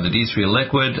 We have the D3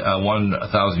 liquid, 1,000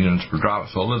 units per drop.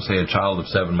 So let's say a child of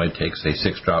 7 might take, say,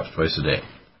 6 drops twice a day.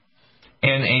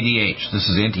 And ADH, this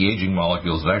is anti-aging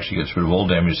molecules that actually gets rid of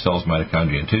old damaged cells,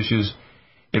 mitochondria, and tissues.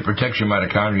 It protects your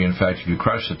mitochondria. In fact, if you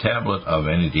crush a tablet of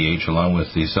NADH along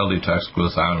with the cell detox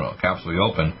glutathione capsule you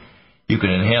open, you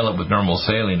can inhale it with normal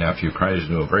saline after you've cried it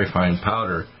into a very fine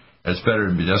powder. It's better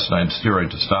than budesonide steroid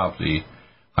to stop the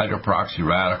hydroperoxy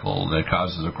radical that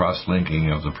causes a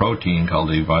cross-linking of the protein called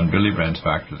the von Willebrand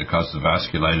factor that causes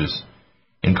vasculitis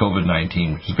in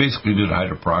COVID-19, which is basically due to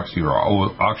hydroperoxy or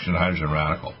oxygen hydrogen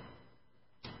radical.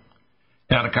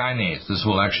 Nattokinase, this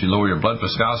will actually lower your blood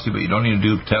viscosity, but you don't need to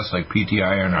do tests like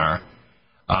PT-INR.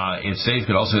 It's safe.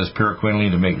 It also has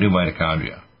pyroquinoline to make new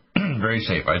mitochondria. Very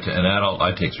safe. I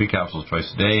take 3 capsules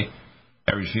twice a day.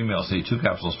 Average female say 2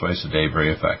 capsules twice a day,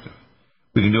 very effective.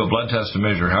 We can do a blood test to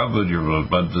measure how good your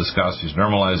blood viscosity is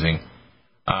normalizing.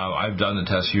 I've done the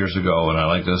test years ago, and I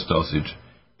like this dosage.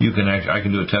 I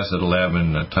can do a test at a lab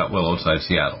in Tutwill outside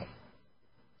Seattle.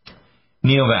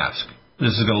 Neovasc.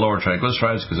 This is going to lower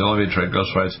triglycerides because elevated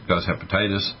triglycerides can cause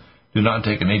hepatitis. Do not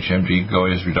take an HMG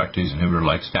goiase reductase inhibitor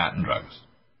like statin drugs.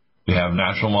 We have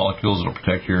natural molecules that will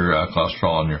protect your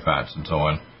cholesterol and your fats and so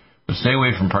on. But stay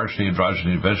away from partially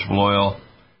hydrogenated vegetable oil.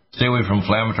 Stay away from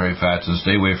inflammatory fats and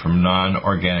stay away from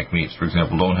non-organic meats. For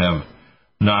example, don't have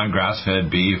non-grass-fed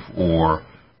beef or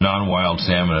non-wild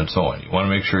salmon and so on. You want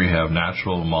to make sure you have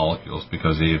natural molecules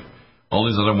because all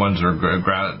these other ones are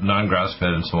non-grass-fed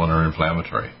and so on are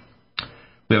inflammatory.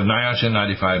 We have Niacin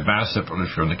 95 Mass separately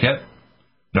from the kit.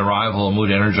 Neurival Mood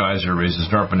Energizer raises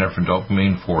norepinephrine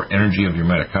dopamine for energy of your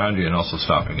mitochondria and also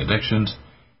stopping addictions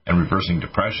and reversing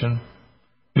depression.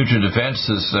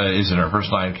 NutriDefense is in our first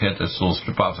line kit that will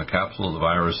strip off the capsule of the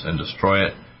virus and destroy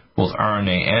it, both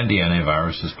RNA and DNA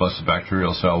viruses, plus the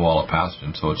bacterial cell wall of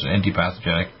pathogens. So it's an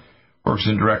anti-pathogenic, works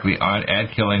indirectly on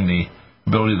and killing the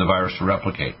ability of the virus to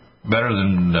replicate. Better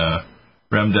than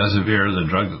remdesivir, the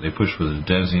drug that they push with a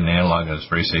adenosine analog, and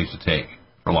it's very safe to take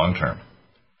for long term.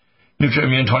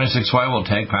 NutriImmune 26Y will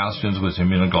tag pathogens with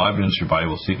immunoglobulins. Your body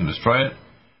will seek and destroy it.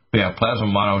 We have plasma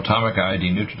monoatomic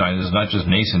iodine Nutridyne. This is not just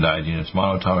nascent iodine, it's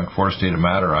monoatomic 4-state of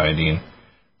matter iodine.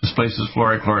 Displaces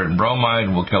fluoride, chloride, and bromide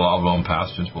and will kill all known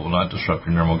pathogens but will not disrupt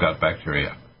your normal gut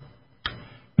bacteria.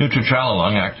 Nutritrala,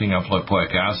 long-acting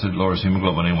lipoic acid, lowers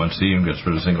hemoglobin A1C and gets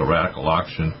rid of single radical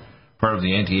oxygen. Part of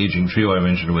the anti-aging trio I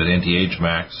mentioned with anti-age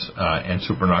max and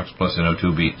supernox plus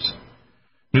NO2 beats.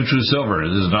 NutriSilver,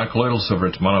 this is not colloidal silver,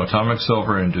 it's monoatomic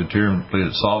silver and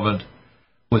deuterium-depleted solvent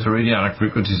with radionic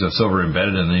frequencies of silver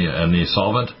embedded in the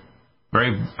solvent.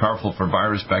 Very powerful for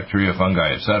virus, bacteria,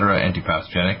 fungi, etc.,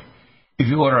 antipathogenic. If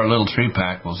you order a little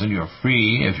 3-pack, we'll send you a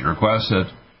free, if you request it,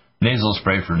 nasal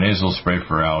spray for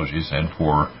allergies and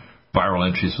for viral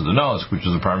entries to the nose, which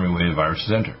is the primary way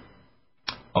viruses enter.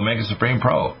 Omega Supreme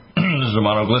Pro. This is a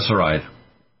monoglyceride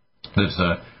that's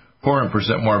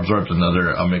 400% more absorbed than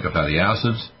other omega fatty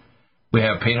acids. We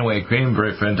have Pain Away Cream,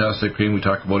 very fantastic cream. We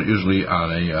talk about it usually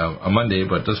on a Monday,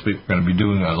 but this week we're going to be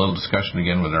doing a little discussion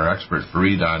again with our expert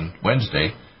Fareed on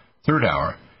Wednesday, third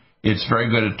hour. It's very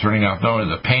good at turning off not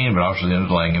only the pain, but also the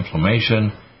underlying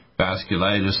inflammation,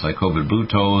 vasculitis like COVID blue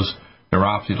toes,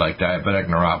 neuropathy like diabetic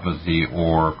neuropathy,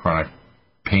 or chronic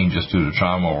pain just due to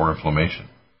trauma or inflammation.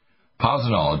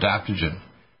 Posinol, adaptogen,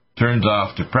 turns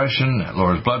off depression,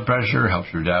 lowers blood pressure, helps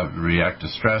you react to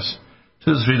stress.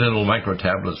 2 to 3 little micro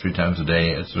tablets 3 times a day.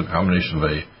 It's a combination of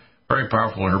a very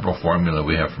powerful herbal formula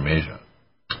we have from Asia.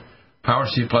 Power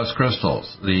C Plus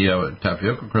crystals. The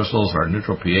tapioca crystals are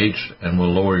neutral pH and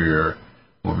will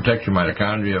protect your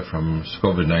mitochondria from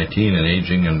COVID-19 and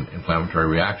aging and inflammatory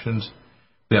reactions.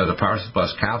 We have the Power C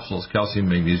Plus capsules, calcium,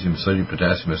 magnesium, sodium,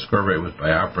 potassium ascorbate with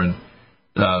bioperin.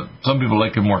 Some people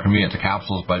like it more convenient to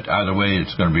capsules, but either way,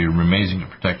 it's going to be amazing to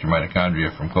protect your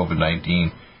mitochondria from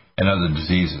COVID-19 and other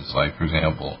diseases, like, for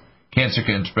example, cancer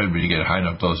can spread when you get a high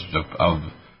enough dosage of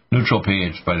neutral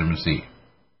pH vitamin C.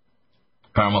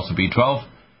 Paramuscle B12,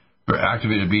 for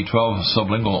activated B12,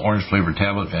 sublingual orange-flavored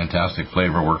tablet, fantastic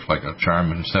flavor, works like a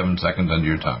charm in 7 seconds under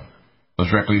your tongue.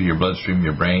 Goes directly to your bloodstream,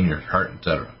 your brain, your heart,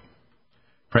 etc.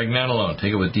 Pregnenolone,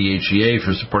 take it with DHEA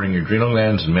for supporting your adrenal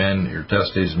glands in men, your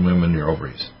testes in women, your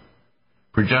ovaries.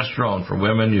 Progesterone for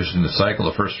women, using the cycle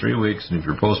the first 3 weeks, and if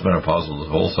you're postmenopausal, the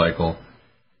whole cycle.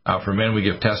 For men, we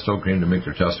give testo cream to make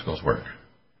their testicles work.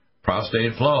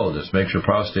 Prostate Flow. This makes your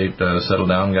prostate settle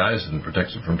down, guys, and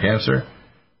protects it from cancer.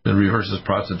 It reverses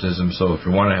prostatism, so if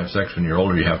you want to have sex when you're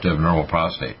older, you have to have a normal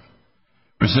prostate.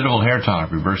 Residual Hair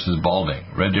Tonic reverses balding.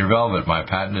 Red Deer Velvet, my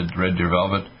patented Red Deer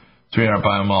Velvet, 300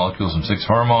 biomolecules and 6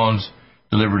 hormones,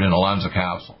 delivered in a Lonza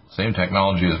capsule. Same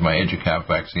technology as my EduCap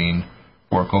vaccine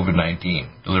for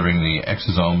COVID-19, delivering the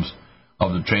exosomes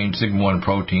of the trained sigma-1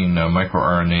 protein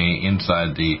microRNA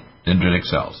inside the dendritic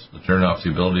cells to turn off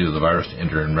the ability of the virus to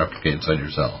enter and replicate inside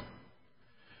your cell.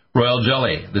 Royal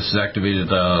Jelly. This is activated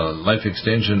life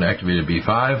extension, activated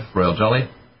B5, Royal Jelly.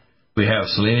 We have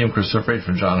selenium cruciferate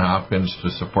from Johns Hopkins to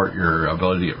support your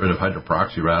ability to get rid of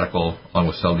hydroperoxy radical along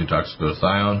with cell detox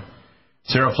glutathione.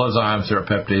 Seroflozyme,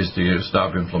 serapeptase to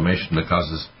stop inflammation that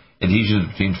causes adhesions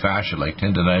between fascia like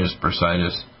tendinitis,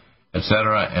 bursitis,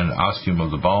 etc., and osteum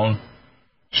of the bone.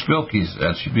 Spilkies,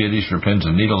 that's these for pins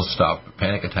and needles, stop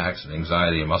panic attacks and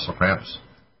anxiety and muscle cramps.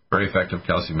 Very effective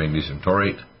calcium magnesium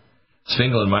taurate.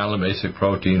 Sphingolin myelomassic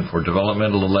protein for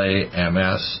developmental delay,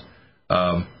 MS,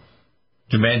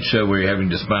 dementia where you're having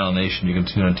dysmyelination. You can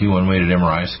see on a T1 weighted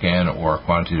MRI scan or a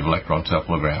quantitative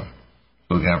electroencephalogram.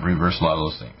 We're going to have to reverse a lot of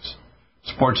those things.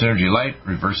 Sports Energy Light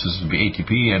reverses the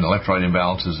ATP and electrolyte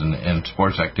imbalances in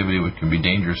sports activity, which can be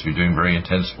dangerous if you're doing very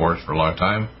intense sports for a long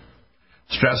time.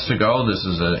 Stress to Go. This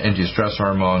is anti-stress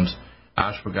hormones.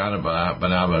 Ashwagandha,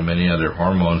 banaba, and many other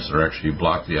hormones that actually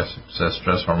block the excess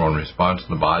stress hormone response in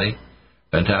the body.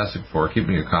 Fantastic for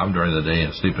keeping you calm during the day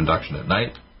and sleep induction at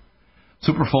night.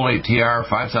 Superfolate TR,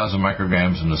 5,000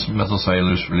 micrograms in the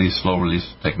methylcellulose release, slow release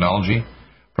technology.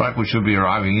 Product which should be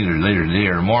arriving either later today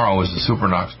or tomorrow is the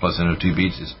Supernox Plus NO2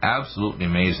 Beats. It's absolutely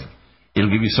amazing. It'll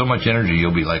give you so much energy,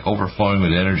 you'll be like overflowing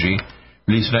with energy.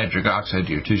 Release nitric oxide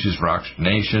to your tissues for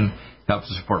oxygenation. Helps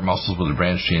to support muscles with a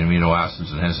branched chain amino acids,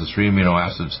 and hence the 3 amino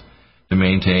acids to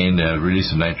maintain the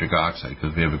release of nitric oxide,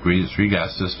 because we have a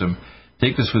 3-gas system.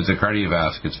 Take this with the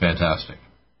cardiovascular. It's fantastic.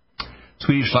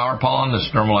 Swedish flower pollen. This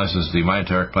normalizes the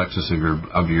myoteric plexus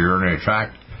of your urinary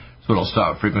tract, so it'll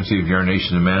stop frequency of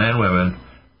urination in men and women.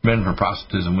 Men for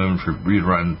prostatism, women for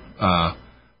uterine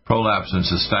prolapse and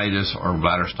cystitis or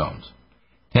bladder stones.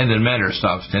 Tendon Mender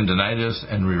stops tendinitis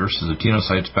and reverses the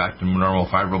tenocytes back to normal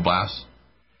fibroblasts.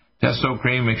 Testo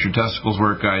Cream makes your testicles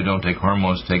work. Don't take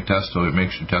hormones, take testo. It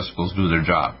makes your testicles do their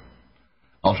job.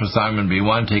 Ultrathymine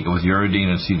B1, take it with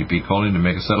uridine and CDP choline to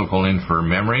make acetylcholine for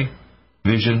memory,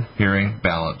 vision, hearing,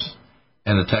 balance,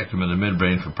 and the tectum in the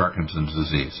midbrain for Parkinson's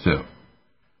disease, too.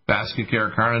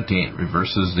 Vascular Carnitine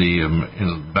reverses the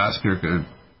vascular,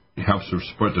 helps to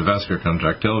support the vascular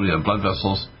contractility of blood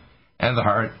vessels and the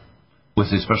heart with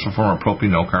a special form of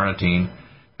propionyl-carnitine.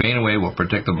 Vein Away will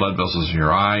protect the blood vessels in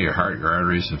your eye, your heart, your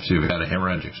arteries. If you've had a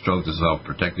hemorrhagic stroke, this will help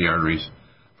protect the arteries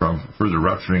from further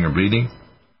rupturing or bleeding.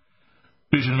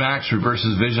 Vision Max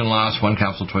reverses vision loss, 1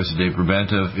 capsule twice a day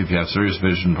preventive. If you have serious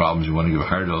vision problems, you want to give a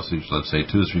higher dosage, let's say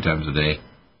 2 or 3 times a day.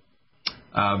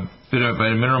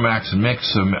 Vitamin Mineral Max and Mix,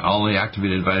 all the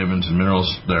activated vitamins and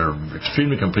minerals, they're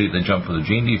extremely complete. They jump with a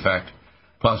gene defect.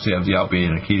 Plus, they have the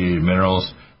alpha-beta and chelated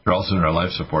minerals. They're also in our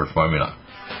life support formula.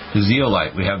 The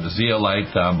Zeolite, we have the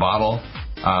Zeolite bottle,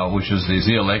 which is the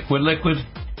Zeolite liquid,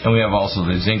 and we have also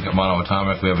the Zinc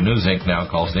monoatomic. We have a new zinc now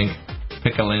called Zinc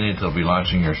Picolinate that'll be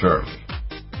launching here shortly.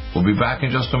 We'll be back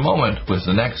in just a moment with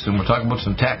the next, and we'll talk about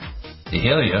some tech to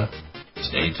heal you.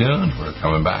 Stay tuned. We're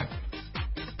coming back.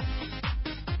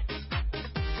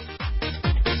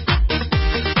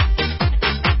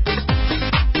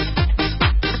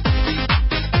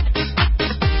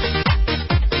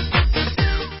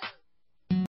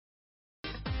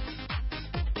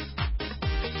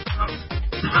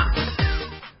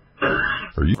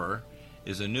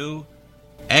 Is a new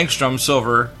angstrom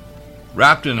silver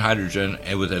wrapped in hydrogen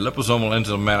and with a liposomal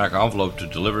enzymatic envelope to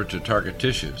deliver to target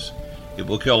tissues. It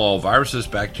will kill all viruses,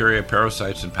 bacteria,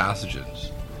 parasites, and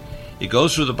pathogens. It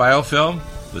goes through the biofilm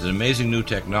with an amazing new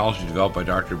technology developed by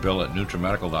Dr. Bill at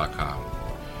NutriMedical.com.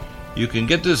 You can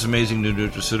get this amazing new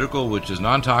nutraceutical, which is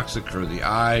non-toxic for the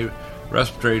eye,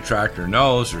 respiratory tract, or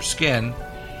nose, or skin,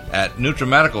 at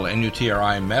NutriMedical,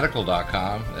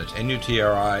 NutriMedical.com. That's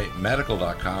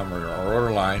NutriMedical.com, or our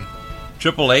order line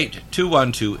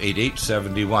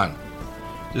 888-212-8871.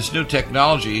 This new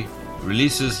technology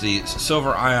releases the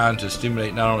silver ion to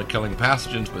stimulate not only killing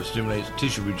pathogens, but stimulates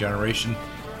tissue regeneration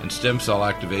and stem cell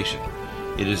activation.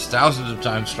 It is thousands of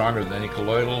times stronger than any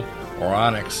colloidal or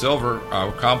onyx silver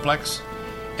complex,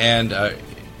 and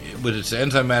with its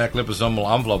enzymatic liposomal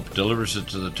envelope, delivers it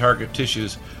to the target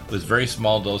tissues with very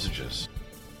small dosages.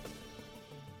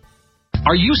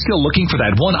 Are you still looking for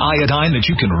that one iodine that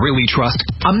you can really trust?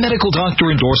 A medical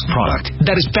doctor-endorsed product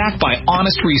that is backed by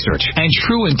honest research and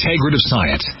true integrative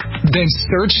science? Then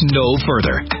search no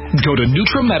further. Go to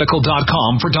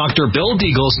NutriMedical.com for Dr. Bill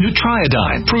Deagle's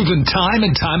Nutriodine, proven time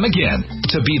and time again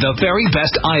to be the very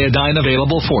best iodine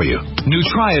available for you.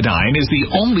 Nutriodine is the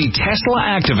only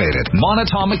Tesla-activated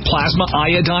monatomic plasma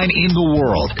iodine in the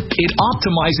world. It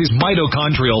optimizes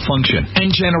mitochondrial function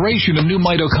and generation of new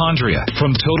mitochondria,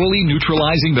 from totally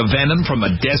neutralizing the venom from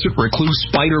a desert recluse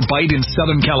spider bite in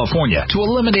Southern California to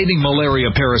eliminating malaria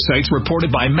parasites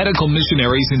reported by medical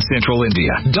missionaries in Central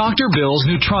India. Dr. Bill's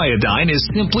Nutriodine is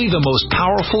simply the most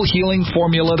powerful healing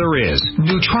formula there is.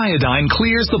 Nutriodine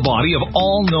clears the body of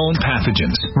all known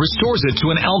pathogens, restores it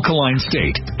to an alkaline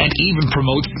state, and even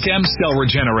promotes stem cell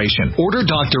regeneration. Order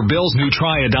Dr. Bill's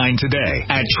Nutriodine today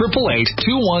at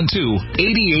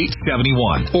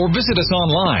 888-212-8871 or visit us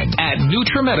online at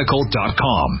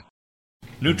NutriMedical.com.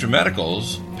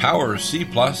 NutriMedical's Power C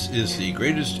Plus is the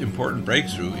greatest important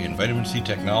breakthrough in vitamin C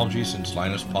technology since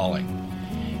Linus Pauling.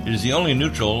 It is the only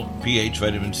neutral pH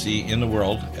vitamin C in the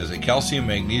world as a calcium,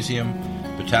 magnesium,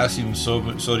 potassium,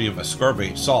 sodium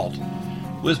ascorbate salt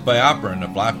with BioPerine, a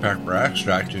black pepper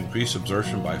extract, to increase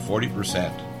absorption by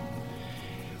 40%.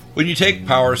 When you take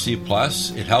Power C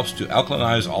Plus, it helps to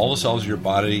alkalinize all the cells of your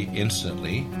body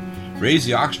instantly, raise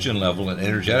the oxygen level and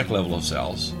energetic level of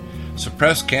cells,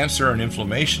 suppress cancer and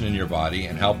inflammation in your body,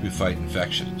 and help you fight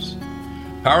infections.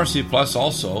 Power C Plus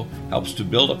also helps to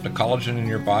build up the collagen in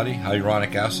your body,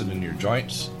 hyaluronic acid in your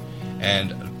joints,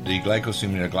 and the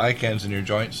glycosaminoglycans in your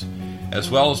joints,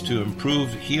 as well as to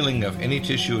improve healing of any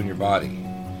tissue in your body.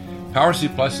 Power C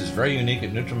Plus is very unique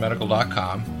at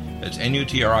NutriMedical.com. That's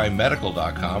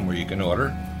NutriMedical.com, where you can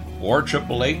order, or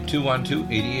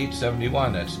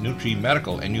 888-212-8871. That's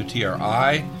NutriMedical,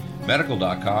 NUTRI,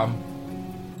 medical.com.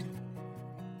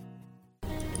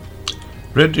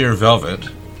 Red Deer Velvet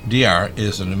DR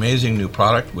is an amazing new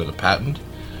product with a patent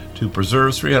to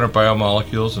preserve 300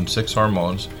 biomolecules and 6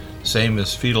 hormones, same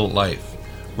as fetal life,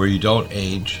 where you don't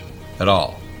age at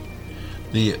all.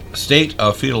 The state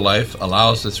of fetal life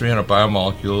allows the 300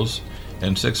 biomolecules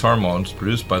and 6 hormones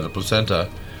produced by the placenta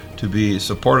to be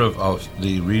supportive of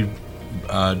the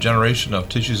regeneration of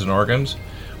tissues and organs,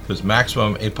 with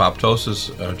maximum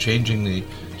apoptosis, changing the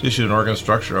tissue and organ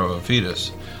structure of a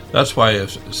fetus. That's why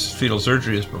if fetal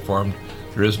surgery is performed,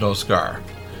 there is no scar.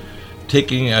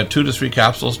 Taking 2 to 3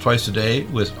 capsules twice a day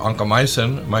with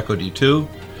oncomycin, myco-D2,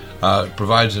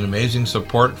 provides an amazing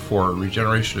support for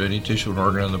regeneration of any tissue and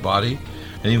organ in the body,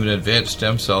 and even advanced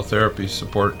stem cell therapy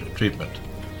support treatment.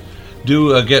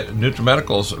 Do get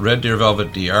NutriMedical's Red Deer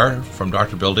Velvet DR from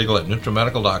Dr. Bill Deagle at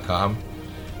NutriMedical.com,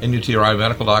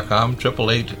 NUTRIMedical.com,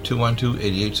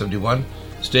 888-212-8871.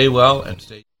 Stay well and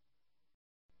stay.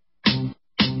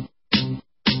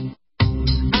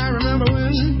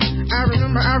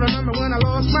 I remember when I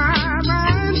lost my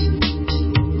mind.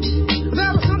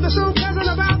 There was something so pleasant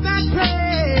about that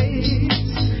place.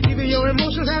 Even your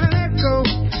emotions had an echo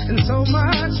in so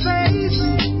much space.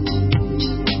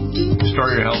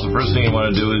 Restore your health. The first thing you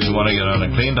want to do is you want to get on a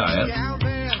clean diet.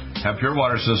 Have pure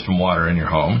water system water in your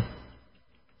home.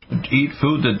 Eat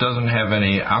food that doesn't have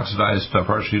any oxidized,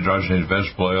 partially hydrogenated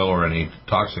vegetable oil or any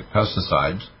toxic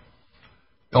pesticides.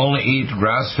 Only eat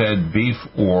grass-fed beef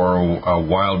or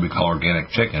wild, we call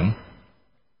organic chicken.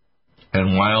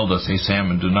 And wild, let's say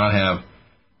salmon. Do not have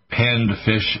penned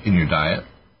fish in your diet.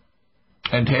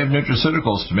 And to have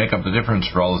nutraceuticals to make up the difference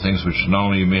for all the things which not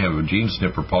only you may have a gene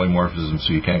snip or polymorphism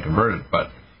so you can't convert it,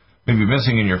 but maybe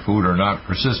missing in your food or not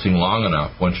persisting long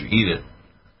enough once you eat it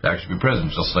to actually be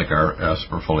present, just like our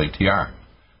superfolate TR.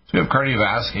 So we have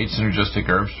cardiovasc, 8 synergistic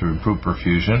herbs to improve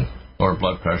perfusion, lower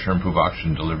blood pressure, improve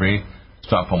oxygen delivery,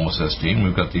 stop homocysteine.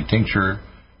 We've got the tincture,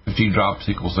 15 drops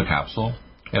equals the capsule.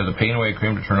 We have the pain away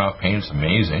cream to turn off pain. It's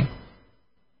amazing.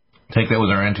 Take that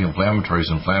with our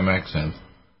anti-inflammatories, Inflamex and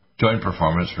joint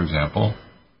performance, for example,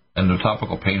 and the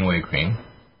topical pain away cream,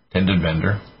 tendon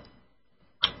bender.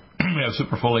 We have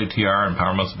superfolate TR and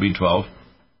power muscle B12.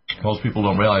 Most people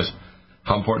don't realize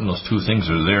how important those two things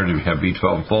are there to have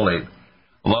B12 and folate.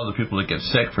 A lot of the people that get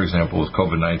sick, for example, with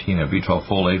COVID-19 have B12,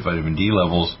 folate, vitamin D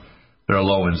levels that are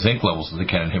low, and zinc levels so they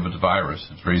can't inhibit the virus.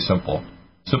 It's very simple.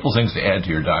 Simple things to add to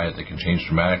your diet that can change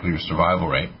dramatically your survival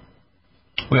rate.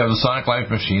 We have the Sonic Life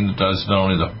machine that does not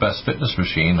only the best fitness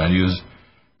machine. I use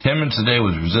 10 minutes a day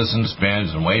with resistance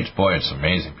bands and weights. Boy, it's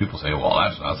amazing. People say, well,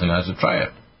 that's nothing. I have to try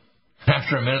it.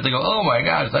 After a minute, they go, oh, my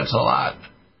gosh, that's a lot.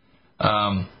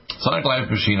 Sonic Life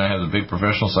machine, I have the big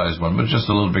professional-sized one, but it's just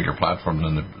a little bigger platform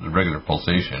than the regular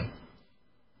pulsation.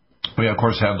 We, of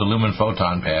course, have the Lumen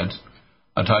Photon pads.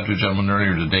 I talked to a gentleman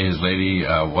earlier today. His lady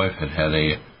wife had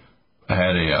a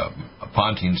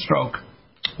pontine stroke.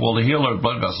 Well, to heal her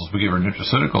blood vessels, we give her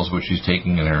nutraceuticals, which she's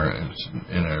taking in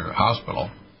her hospital.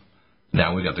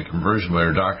 Now we got the conversion by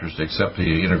her doctors to accept the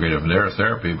integrative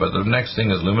therapy, but the next thing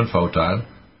is Lumen Photon.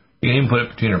 You can even put it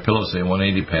between her pillows, say a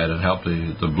 180 pad, and help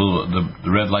the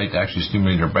red light to actually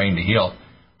stimulate her brain to heal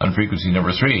on frequency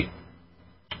number 3.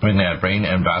 We can add brain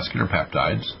and vascular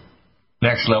peptides.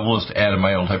 Next level is to add a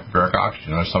mild hyperbaric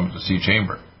oxygen or something to the C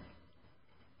chamber.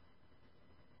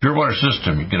 Pure water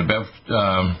system, you get a BEV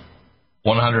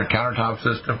 100 countertop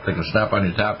system. They can snap on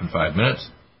your tap in 5 minutes.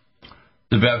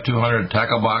 The BEV 200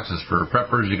 tackle boxes for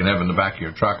preppers you can have in the back of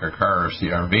your truck or car or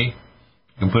CRV. You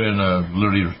can put in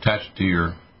literally attached to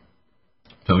your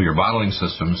bottling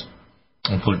systems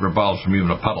and flip your bottles from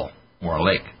even a puddle or a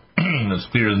lake that's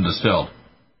clearer than distilled.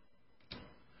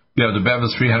 We have the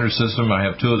Bevis 300 system. I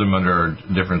have 2 of them under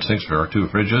different sinks for our 2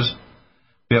 fridges.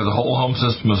 We have the whole home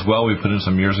system as well. We put in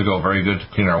some years ago, very good to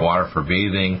clean our water for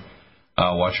bathing,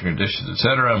 washing our dishes,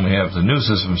 etc. And we have the new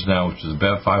systems now, which is the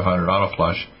Bev 500 Auto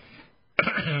Flush.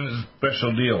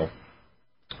 Special deal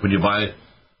when you buy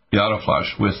the Auto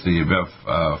Flush with the Bev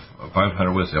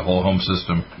 500 with the whole home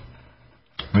system.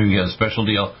 Maybe you get a special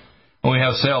deal When we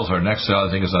have sales, our next sale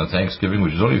I think is on Thanksgiving,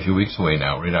 which is only a few weeks away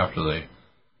now, right after the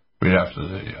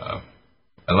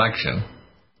election.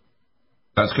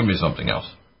 That's going to be something else.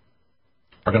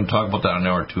 We're going to talk about that in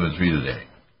hour 2 and 3 today.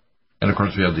 And of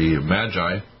course we have the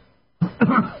Magi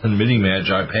and mini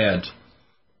Magi pads.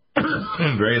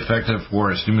 Very effective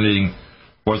for stimulating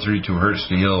 432 hertz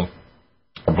to heal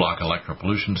or block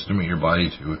electropollution, stimulate your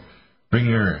body to bring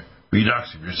your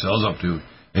redox of your cells up to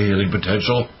a healing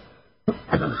potential.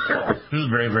 This is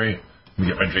very, very... Let me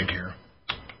get my drink here.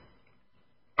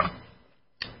 I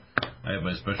have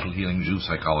my special healing juice,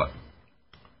 I call it.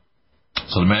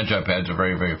 So the Magi pads are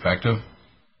very, very effective.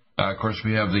 Of course,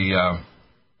 we have the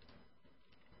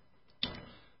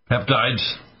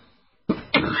peptides,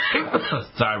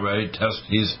 thyroid,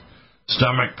 testes,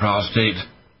 stomach, prostate,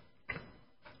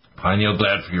 pineal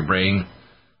gland for your brain,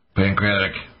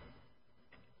 pancreatic,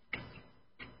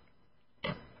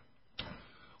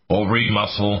 ovary,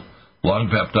 muscle, lung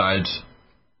peptides,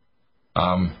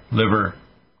 liver,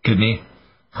 kidney,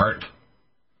 heart,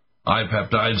 eye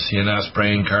peptides, CNS,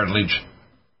 brain, cartilage,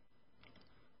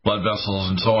 blood vessels,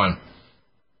 and so on.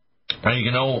 And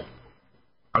you know,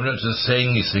 I'm not just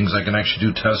saying these things, I can actually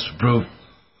do tests to prove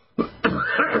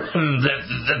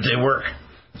that they work.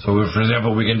 So, for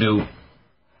example, we can do,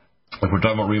 if we're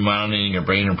talking about remodeling your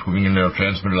brain, improving your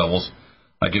neurotransmitter levels,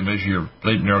 I can measure your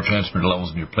neurotransmitter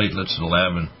levels in your platelets in a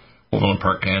lab in Overland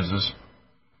Park, Kansas.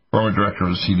 Former director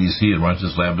of the CDC that runs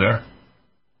this lab there.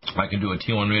 I can do a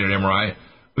T1 rated MRI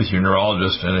with your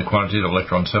neurologist and a quantitative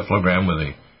electroencephalogram with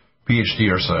a PhD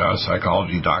or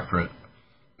psychology doctorate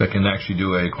that can actually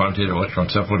do a quantitative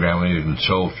electroencephalogram and you can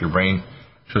show if your brain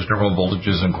shows neural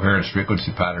voltages and coherence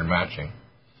frequency pattern matching.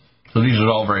 So these are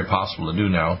all very possible to do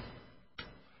now.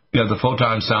 You have the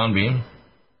photon sound beam,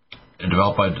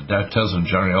 developed by Tesla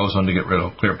General Ozone to get rid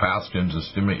of clear pathogens and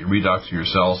stimulate your redox of your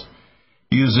cells.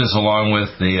 Use this along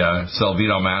with the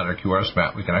Celvito mat or QRS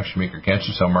mat. We can actually make your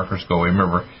cancer cell markers go away.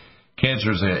 Remember,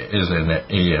 cancer is an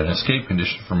escape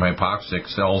condition from hypoxic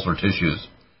cells or tissues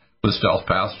with stealth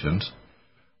pathogens.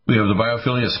 We have the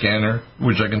biophilia scanner,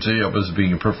 which I can set you up as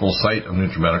being a peripheral site of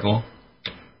NutriMedical,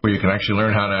 where you can actually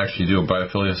learn how to actually do a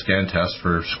biophilia scan test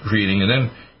for screening, and then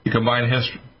you combine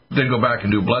history, then go back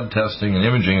and do blood testing and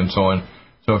imaging and so on.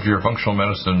 So if you're a functional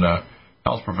medicine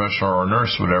health professional or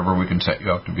nurse, whatever, we can set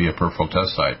you up to be a peripheral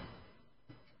test site.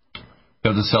 We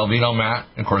have the Celvito mat.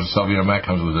 Of course, the Celvito mat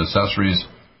comes with accessories,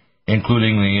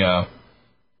 including the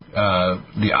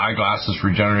eyeglasses for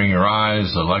regenerating your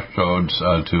eyes, electrodes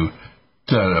a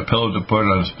pillow to put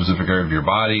on a specific area of your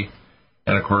body,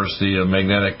 and of course the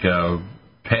magnetic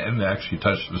pen to actually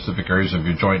touch specific areas of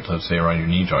your joint, let's say around your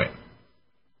knee joint.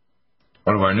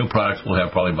 One of our new products we'll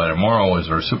have probably by tomorrow is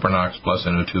our Supernox Plus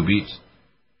NO2 Beats.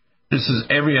 This is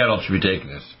every adult should be taking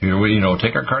this.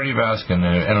 Take our Cardiovasc and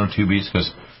NO2 Beats,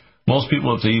 because most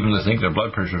people, if they even think their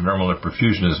blood pressure is normal, their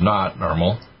perfusion is not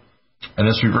normal. And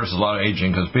this reverses a lot of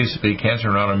aging, because basically cancer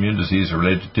and autoimmune disease are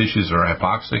related to tissues that are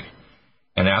hypoxic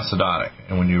and acidotic.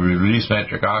 And when you release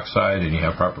nitric oxide and you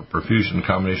have proper perfusion, the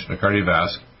combination of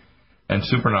Cardiovasc and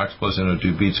Supernox Plus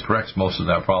NO2 Beats corrects most of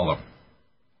that problem.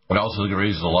 It also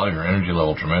raises a lot of your energy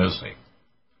level tremendously.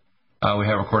 We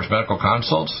have, of course, medical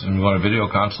consults, and you want a video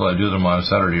consult, I do them on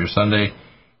Saturday or Sunday.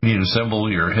 You need to assemble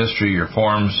your history, your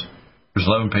forms. There's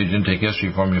an 11-page intake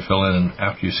history form you fill in, and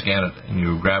after you scan it, and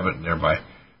you grab it there by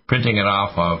printing it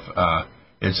off of,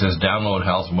 it says download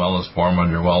health and wellness form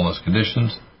under wellness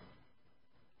conditions.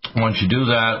 Once you do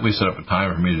that, we set up a time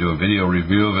for me to do a video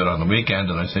review of it on the weekend,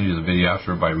 and I send you the video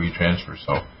after by retransfer,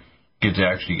 so you get to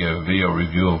actually get a video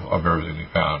review of everything we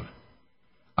found.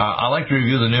 I like to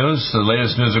review the news. The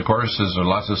latest news, of course, is there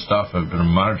lots of stuff. I've been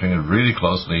monitoring it really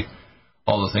closely.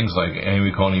 All the things like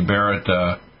Amy Coney Barrett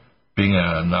being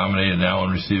nominated now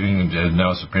and receiving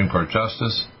now Supreme Court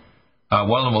Justice.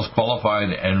 One of the most qualified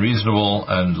and reasonable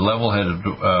and level-headed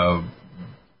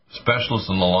specialists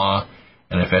in the law,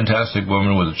 and a fantastic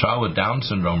woman with a child with Down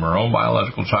syndrome, her own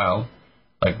biological child,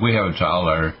 like we have a child,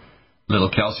 our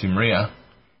little Kelsey Maria,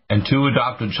 and 2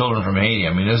 adopted children from Haiti.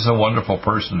 I mean, this is a wonderful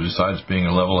person besides being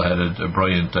a level-headed,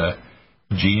 brilliant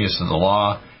genius of the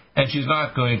law. And she's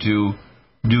not going to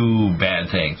do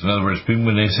bad things. In other words, people,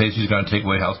 when they say she's going to take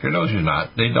away health care, no, she's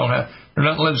not. They're not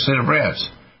the legislative branch,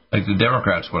 like the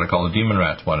Democrats, what I call the demon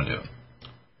rats, want to do.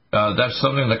 That's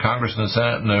something the Congress and the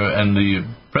Senate and the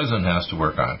President has to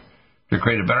work on, to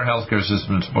create a better health care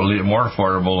system that's more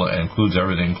affordable and includes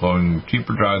everything, including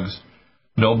cheaper drugs,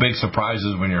 no big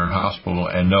surprises when you're in hospital,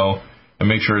 and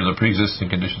make sure the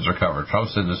pre-existing conditions are covered. Trump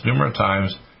said this numerous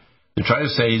times. To try to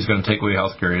say he's going to take away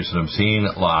health care is an obscene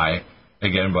lie,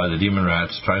 again, by the demon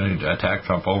rats trying to attack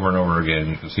Trump over and over again.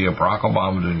 You can see Barack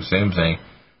Obama doing the same thing.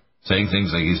 saying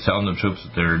things like he's telling the troops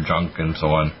that they're junk and so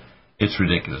on. It's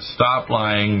ridiculous. Stop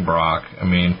lying, Brock. I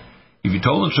mean, if you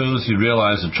told the truth, you'd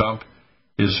realize that Trump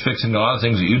is fixing a lot of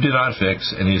things that you did not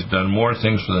fix, and he's done more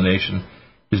things for the nation.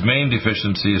 His main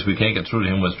deficiency is we can't get through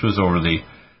to him with truth over the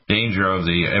danger of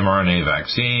the mRNA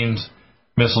vaccines,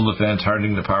 missile defense,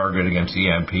 hardening the power grid against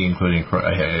EMP, including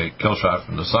a kill shot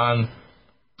from the sun,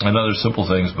 and other simple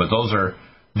things. But those are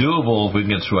doable if we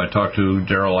can get through. I talked to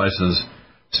Darrell Ice's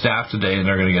staff today, and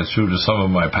they're going to get through to some of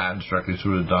my patents directly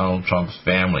through to Donald Trump's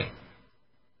family.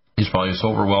 He's probably so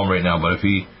overwhelmed right now, but if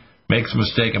he makes a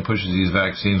mistake and pushes these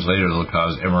vaccines later, they'll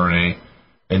cause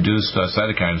mRNA-induced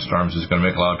cytokine storms. It's going to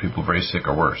make a lot of people very sick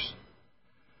or worse.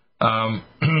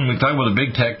 We talk about the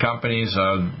big tech companies.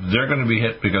 They're going to be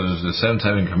hit because the Senate's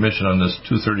having a commission on this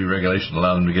 230 regulation to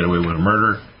allow them to get away with a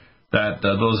murder. That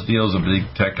those deals of big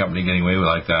tech company getting away with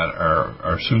like that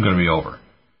are soon going to be over.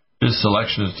 This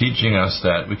election is teaching us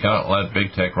that we cannot let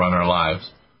big tech run our lives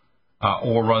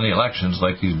or run the elections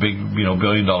like these big,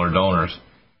 billion-dollar donors.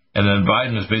 And then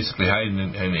Biden is basically hiding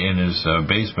in his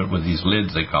basement with these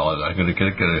lids, they call it. I'm going to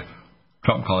get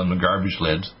Trump calling them garbage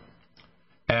lids.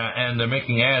 And they're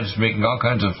making ads, making all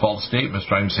kinds of false statements,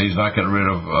 trying to say he's not getting rid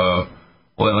of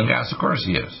oil and gas. Of course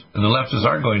he is. And the leftists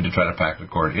are going to try to pack the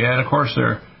court. Yeah, and of course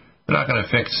they're not going to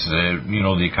fix the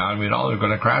economy at all. They're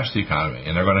going to crash the economy,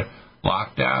 and they're going to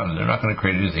lock down, and they're not going to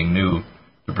create anything new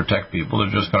to protect people.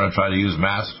 They're just going to try to use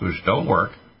masks, which don't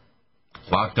work.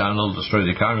 Lock down, it'll destroy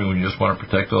the economy when you just want to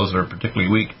protect those that are particularly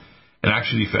weak. And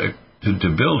actually, to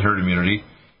build herd immunity,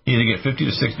 you need to get 50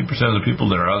 to 60% of the people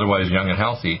that are otherwise young and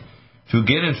healthy to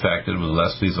get infected with a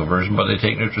less lethal version, but they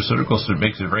take nutraceuticals, so it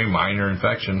makes it a very minor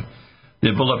infection.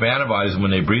 They build up antibodies, and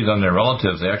when they breathe on their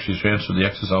relatives, they actually transfer the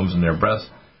exosomes in their breath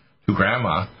to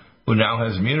grandma, who now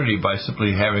has immunity by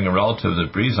simply having a relative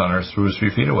that breathes on her through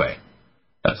 3 feet away.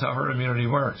 That's how herd immunity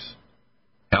works.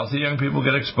 Healthy young people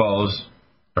get exposed.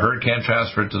 The herd can't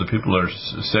transfer it to the people that are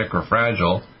sick or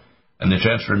fragile, and they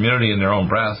transfer immunity in their own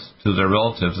breath to their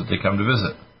relatives that they come to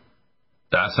visit.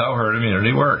 That's how herd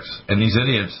immunity works. And these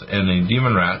idiots and the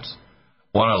demon rats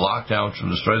want to lock down to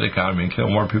destroy the economy and kill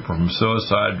more people from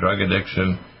suicide, drug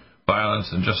addiction, violence,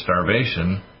 and just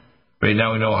starvation. Right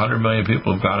now we know 100 million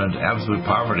people have gone into absolute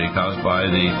poverty caused by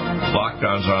the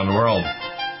lockdowns around the world.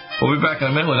 We'll be back in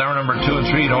a minute with hour number 2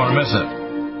 and 3. You don't want to miss it.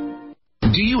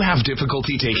 Do you have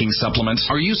difficulty taking supplements?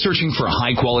 Are you searching for a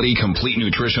high-quality, complete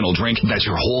nutritional drink that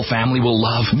your whole family will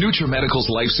love? NutriMedical's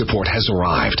Life Support has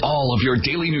arrived. All of your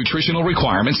daily nutritional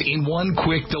requirements in one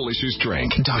quick, delicious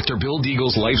drink. Dr. Bill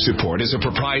Deagle's Life Support is a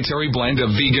proprietary blend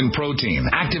of vegan protein,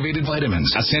 activated vitamins,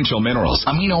 essential minerals,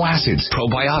 amino acids,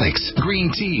 probiotics,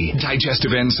 green tea,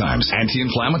 digestive enzymes,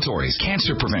 anti-inflammatories,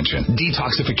 cancer prevention,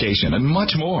 detoxification, and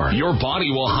much more. Your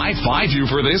body will high-five you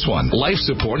for this one. Life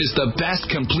Support is the best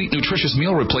complete nutritious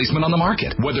meal replacement on the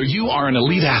market. Whether you are an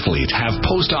elite athlete, have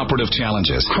post-operative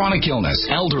challenges, chronic illness,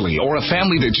 elderly, or a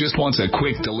family that just wants a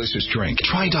quick, delicious drink,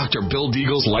 try Dr. Bill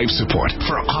Deagle's Life Support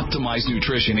for optimized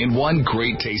nutrition in one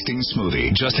great tasting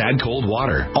smoothie. Just add cold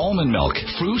water, almond milk,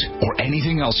 fruit, or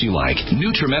anything else you like.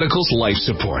 NutriMedical's Life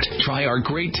Support. Try our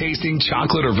great tasting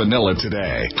chocolate or vanilla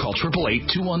today. Call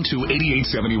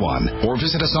 888-212-8871 or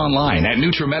visit us online at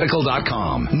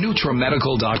NutriMedical.com.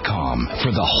 NutriMedical.com for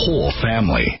the whole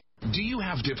family. Do you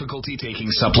have difficulty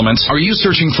taking supplements? Are you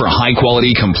searching for a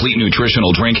high-quality, complete nutritional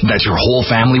drink that your whole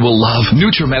family will love?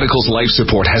 NutriMedical's Life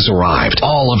Support has arrived.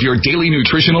 All of your daily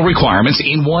nutritional requirements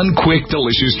in one quick,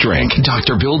 delicious drink.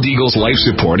 Dr. Bill Deagle's Life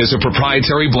Support is a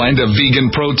proprietary blend of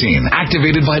vegan protein,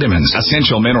 activated vitamins,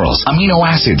 essential minerals, amino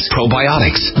acids,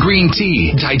 probiotics, green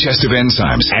tea, digestive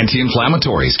enzymes,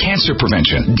 anti-inflammatories, cancer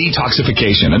prevention,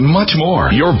 detoxification, and much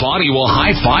more. Your body will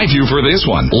high-five you for this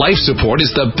one. Life Support is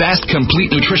the best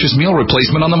complete nutritious meal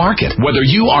replacement on the market. Whether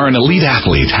you are an elite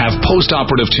athlete, have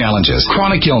post-operative challenges,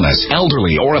 chronic illness,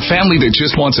 elderly, or a family that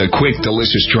just wants a quick,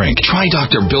 delicious drink, try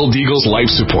Dr. Bill Deagle's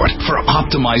Life Support for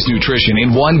optimized nutrition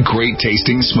in one great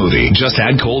tasting smoothie. Just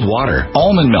add cold water,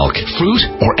 almond milk, fruit,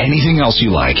 or anything else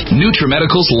you like.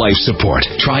 NutriMedical's Life Support.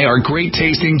 Try our great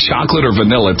tasting chocolate or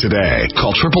vanilla today.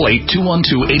 Call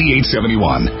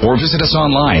 888-212-8871 or visit us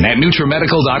online at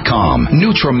NutriMedical.com.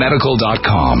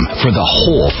 NutriMedical.com for the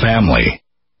whole family.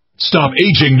 Stop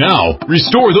aging now.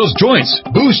 Restore those joints.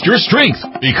 Boost your strength.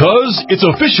 Because it's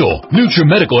official.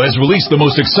 NutriMedical has released the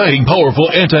most exciting,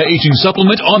 powerful anti-aging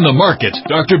supplement on the market.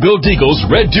 Dr. Bill Deagle's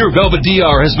Red Deer Velvet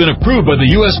DR has been approved by the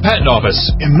U.S. Patent Office.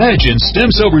 Imagine stem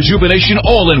cell rejuvenation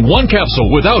all in one capsule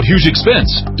without huge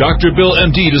expense. Dr. Bill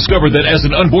MD discovered that as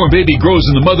an unborn baby grows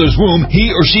in the mother's womb,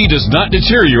 he or she does not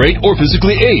deteriorate or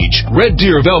physically age. Red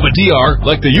Deer Velvet DR,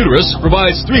 like the uterus,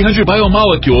 provides 300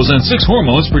 biomolecules and 6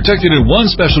 hormones protected in one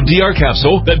special DR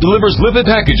capsule that delivers lipid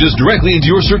packages directly into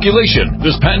your circulation.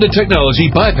 This patented technology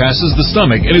bypasses the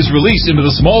stomach and is released into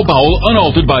the small bowel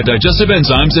unaltered by digestive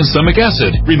enzymes and stomach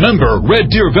acid. Remember, Red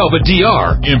Deer Velvet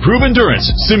DR. Improve endurance,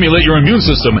 stimulate your immune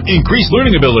system, increase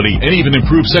learning ability, and even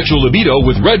improve sexual libido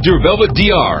with Red Deer Velvet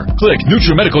DR. Click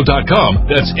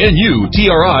NutriMedical.com, that's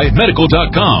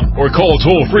NutriMedical.com, or call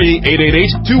toll-free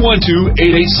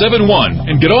 888-212-8871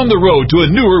 and get on the road to a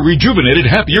newer, rejuvenated,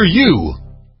 happier you.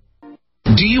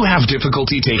 Do you have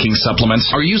difficulty taking supplements?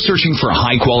 Are you searching for a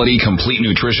high-quality, complete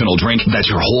nutritional drink that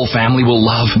your whole family will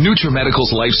love?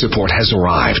 NutriMedical's Life Support has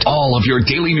arrived. All of your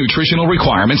daily nutritional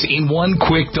requirements in one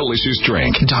quick, delicious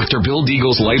drink. Dr. Bill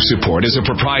Deagle's Life Support is a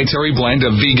proprietary blend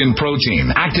of vegan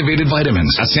protein, activated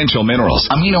vitamins, essential minerals,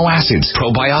 amino acids,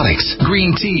 probiotics,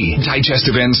 green tea,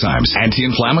 digestive enzymes,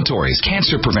 anti-inflammatories,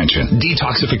 cancer prevention,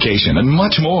 detoxification, and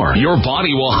much more. Your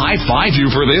body will high-five you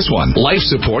for this one. Life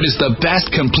Support is the best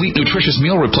complete nutritious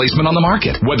meal replacement on the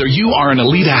market. Whether you are an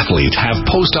elite athlete, have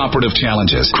post-operative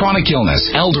challenges, chronic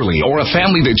illness, elderly, or a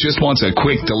family that just wants a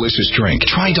quick, delicious drink,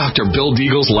 try Dr. Bill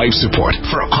Deagle's Life Support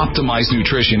for optimized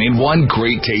nutrition in one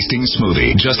great tasting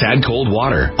smoothie. Just add cold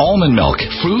water, almond milk,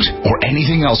 fruit, or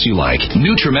anything else you like.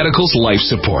 NutriMedical's Life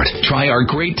Support. Try our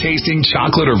great tasting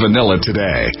chocolate or vanilla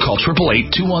today. Call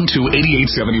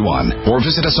 888-212-8871 or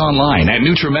visit us online at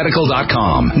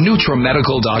NutriMedical.com.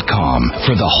 NutriMedical.com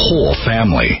for the whole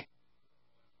family.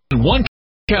 One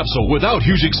capsule without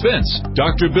huge expense.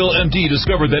 Dr. Bill MD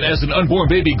discovered that as an unborn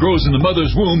baby grows in the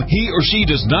mother's womb, he or she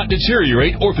does not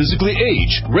deteriorate or physically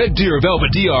age. Red Deer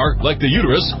Velvet DR, like the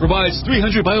uterus, provides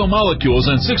 300 biomolecules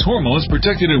and 6 hormones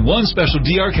protected in one special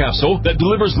DR capsule that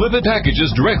delivers lipid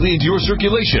packages directly into your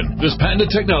circulation. This patented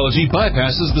technology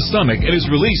bypasses the stomach and is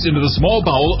released into the small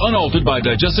bowel unaltered by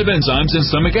digestive enzymes and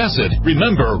stomach acid.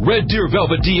 Remember, Red Deer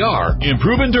Velvet DR.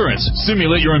 Improve endurance,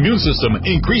 stimulate your immune system,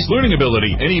 increase learning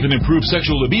ability, and even improve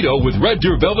sexual libido with Red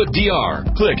Deer Velvet DR.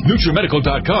 Click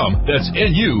NutriMedical.com, that's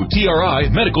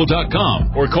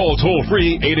NutriMedical.com, or call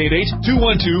toll-free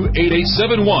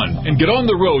 888-212-8871 and get on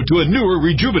the road to a newer,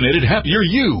 rejuvenated, happier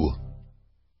you.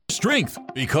 Strength,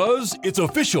 because it's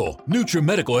official.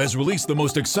 NutriMedical has released the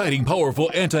most exciting, powerful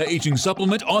anti-aging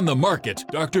supplement on the market.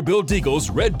 Dr. Bill Deagle's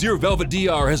Red Deer Velvet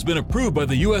DR has been approved by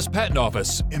the U.S. Patent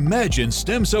Office. Imagine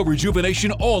stem cell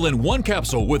rejuvenation all in one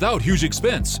capsule without huge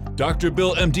expense. Dr.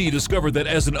 Bill MD discovered that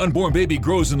as an unborn baby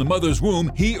grows in the mother's womb,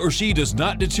 he or she does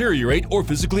not deteriorate or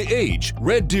physically age.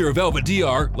 Red Deer Velvet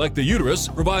DR, like the uterus,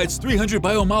 provides 300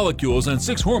 biomolecules and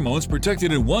 6 hormones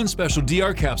protected in one special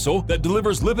DR capsule that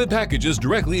delivers lipid packages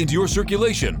directly into your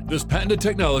circulation. This patented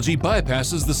technology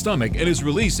bypasses the stomach and is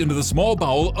released into the small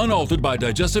bowel unaltered by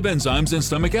digestive enzymes and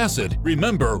stomach acid.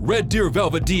 Remember, Red Deer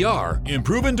Velvet DR.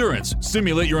 Improve endurance,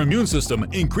 stimulate your immune system,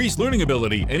 increase learning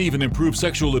ability, and even improve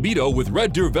sexual libido with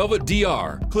Red Deer Velvet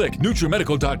DR. Click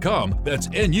NutriMedical.com, that's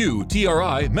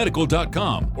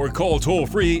NutriMedical.com, or call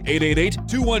toll-free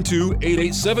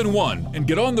 888-212-8871 and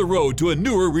get on the road to a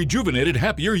newer, rejuvenated,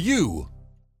 happier you.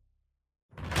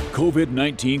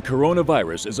 COVID-19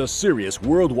 coronavirus is a serious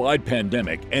worldwide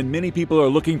pandemic, and many people are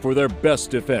looking for their best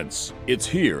defense. It's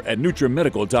here at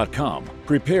NutriMedical.com.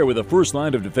 Prepare with a first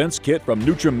line of defense kit from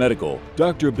NutriMedical.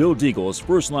 Dr. Bill Deagle's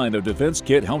first line of defense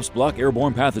kit helps block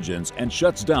airborne pathogens and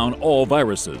shuts down all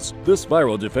viruses. This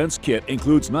viral defense kit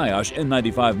includes NIOSH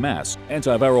N95 masks,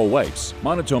 antiviral wipes,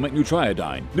 monatomic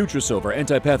Nutriodine, Nutrisilver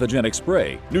antipathogenic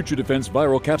spray, NutriDefense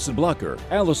viral capsid blocker,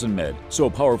 Allison Med, so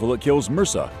powerful it kills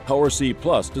MRSA, Power C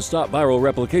Plus to stop viral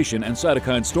replication and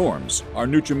cytokine storms. Our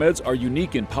NutriMeds are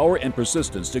unique in power and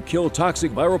persistence to kill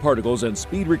toxic viral particles and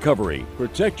speed recovery.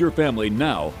 Protect your family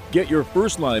now. Get your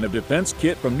first line of defense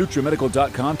kit from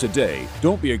NutriMedical.com today.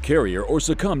 Don't be a carrier or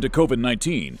succumb to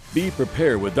COVID-19. Be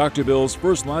prepared with Dr. Bill's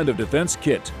first line of defense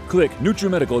kit. Click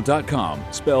NutriMedical.com,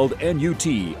 spelled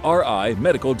N-U-T-R-I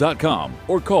Medical.com,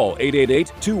 or call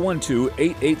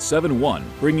 888-212-8871,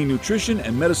 bringing nutrition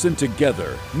and medicine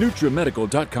together.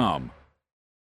 NutriMedical.com.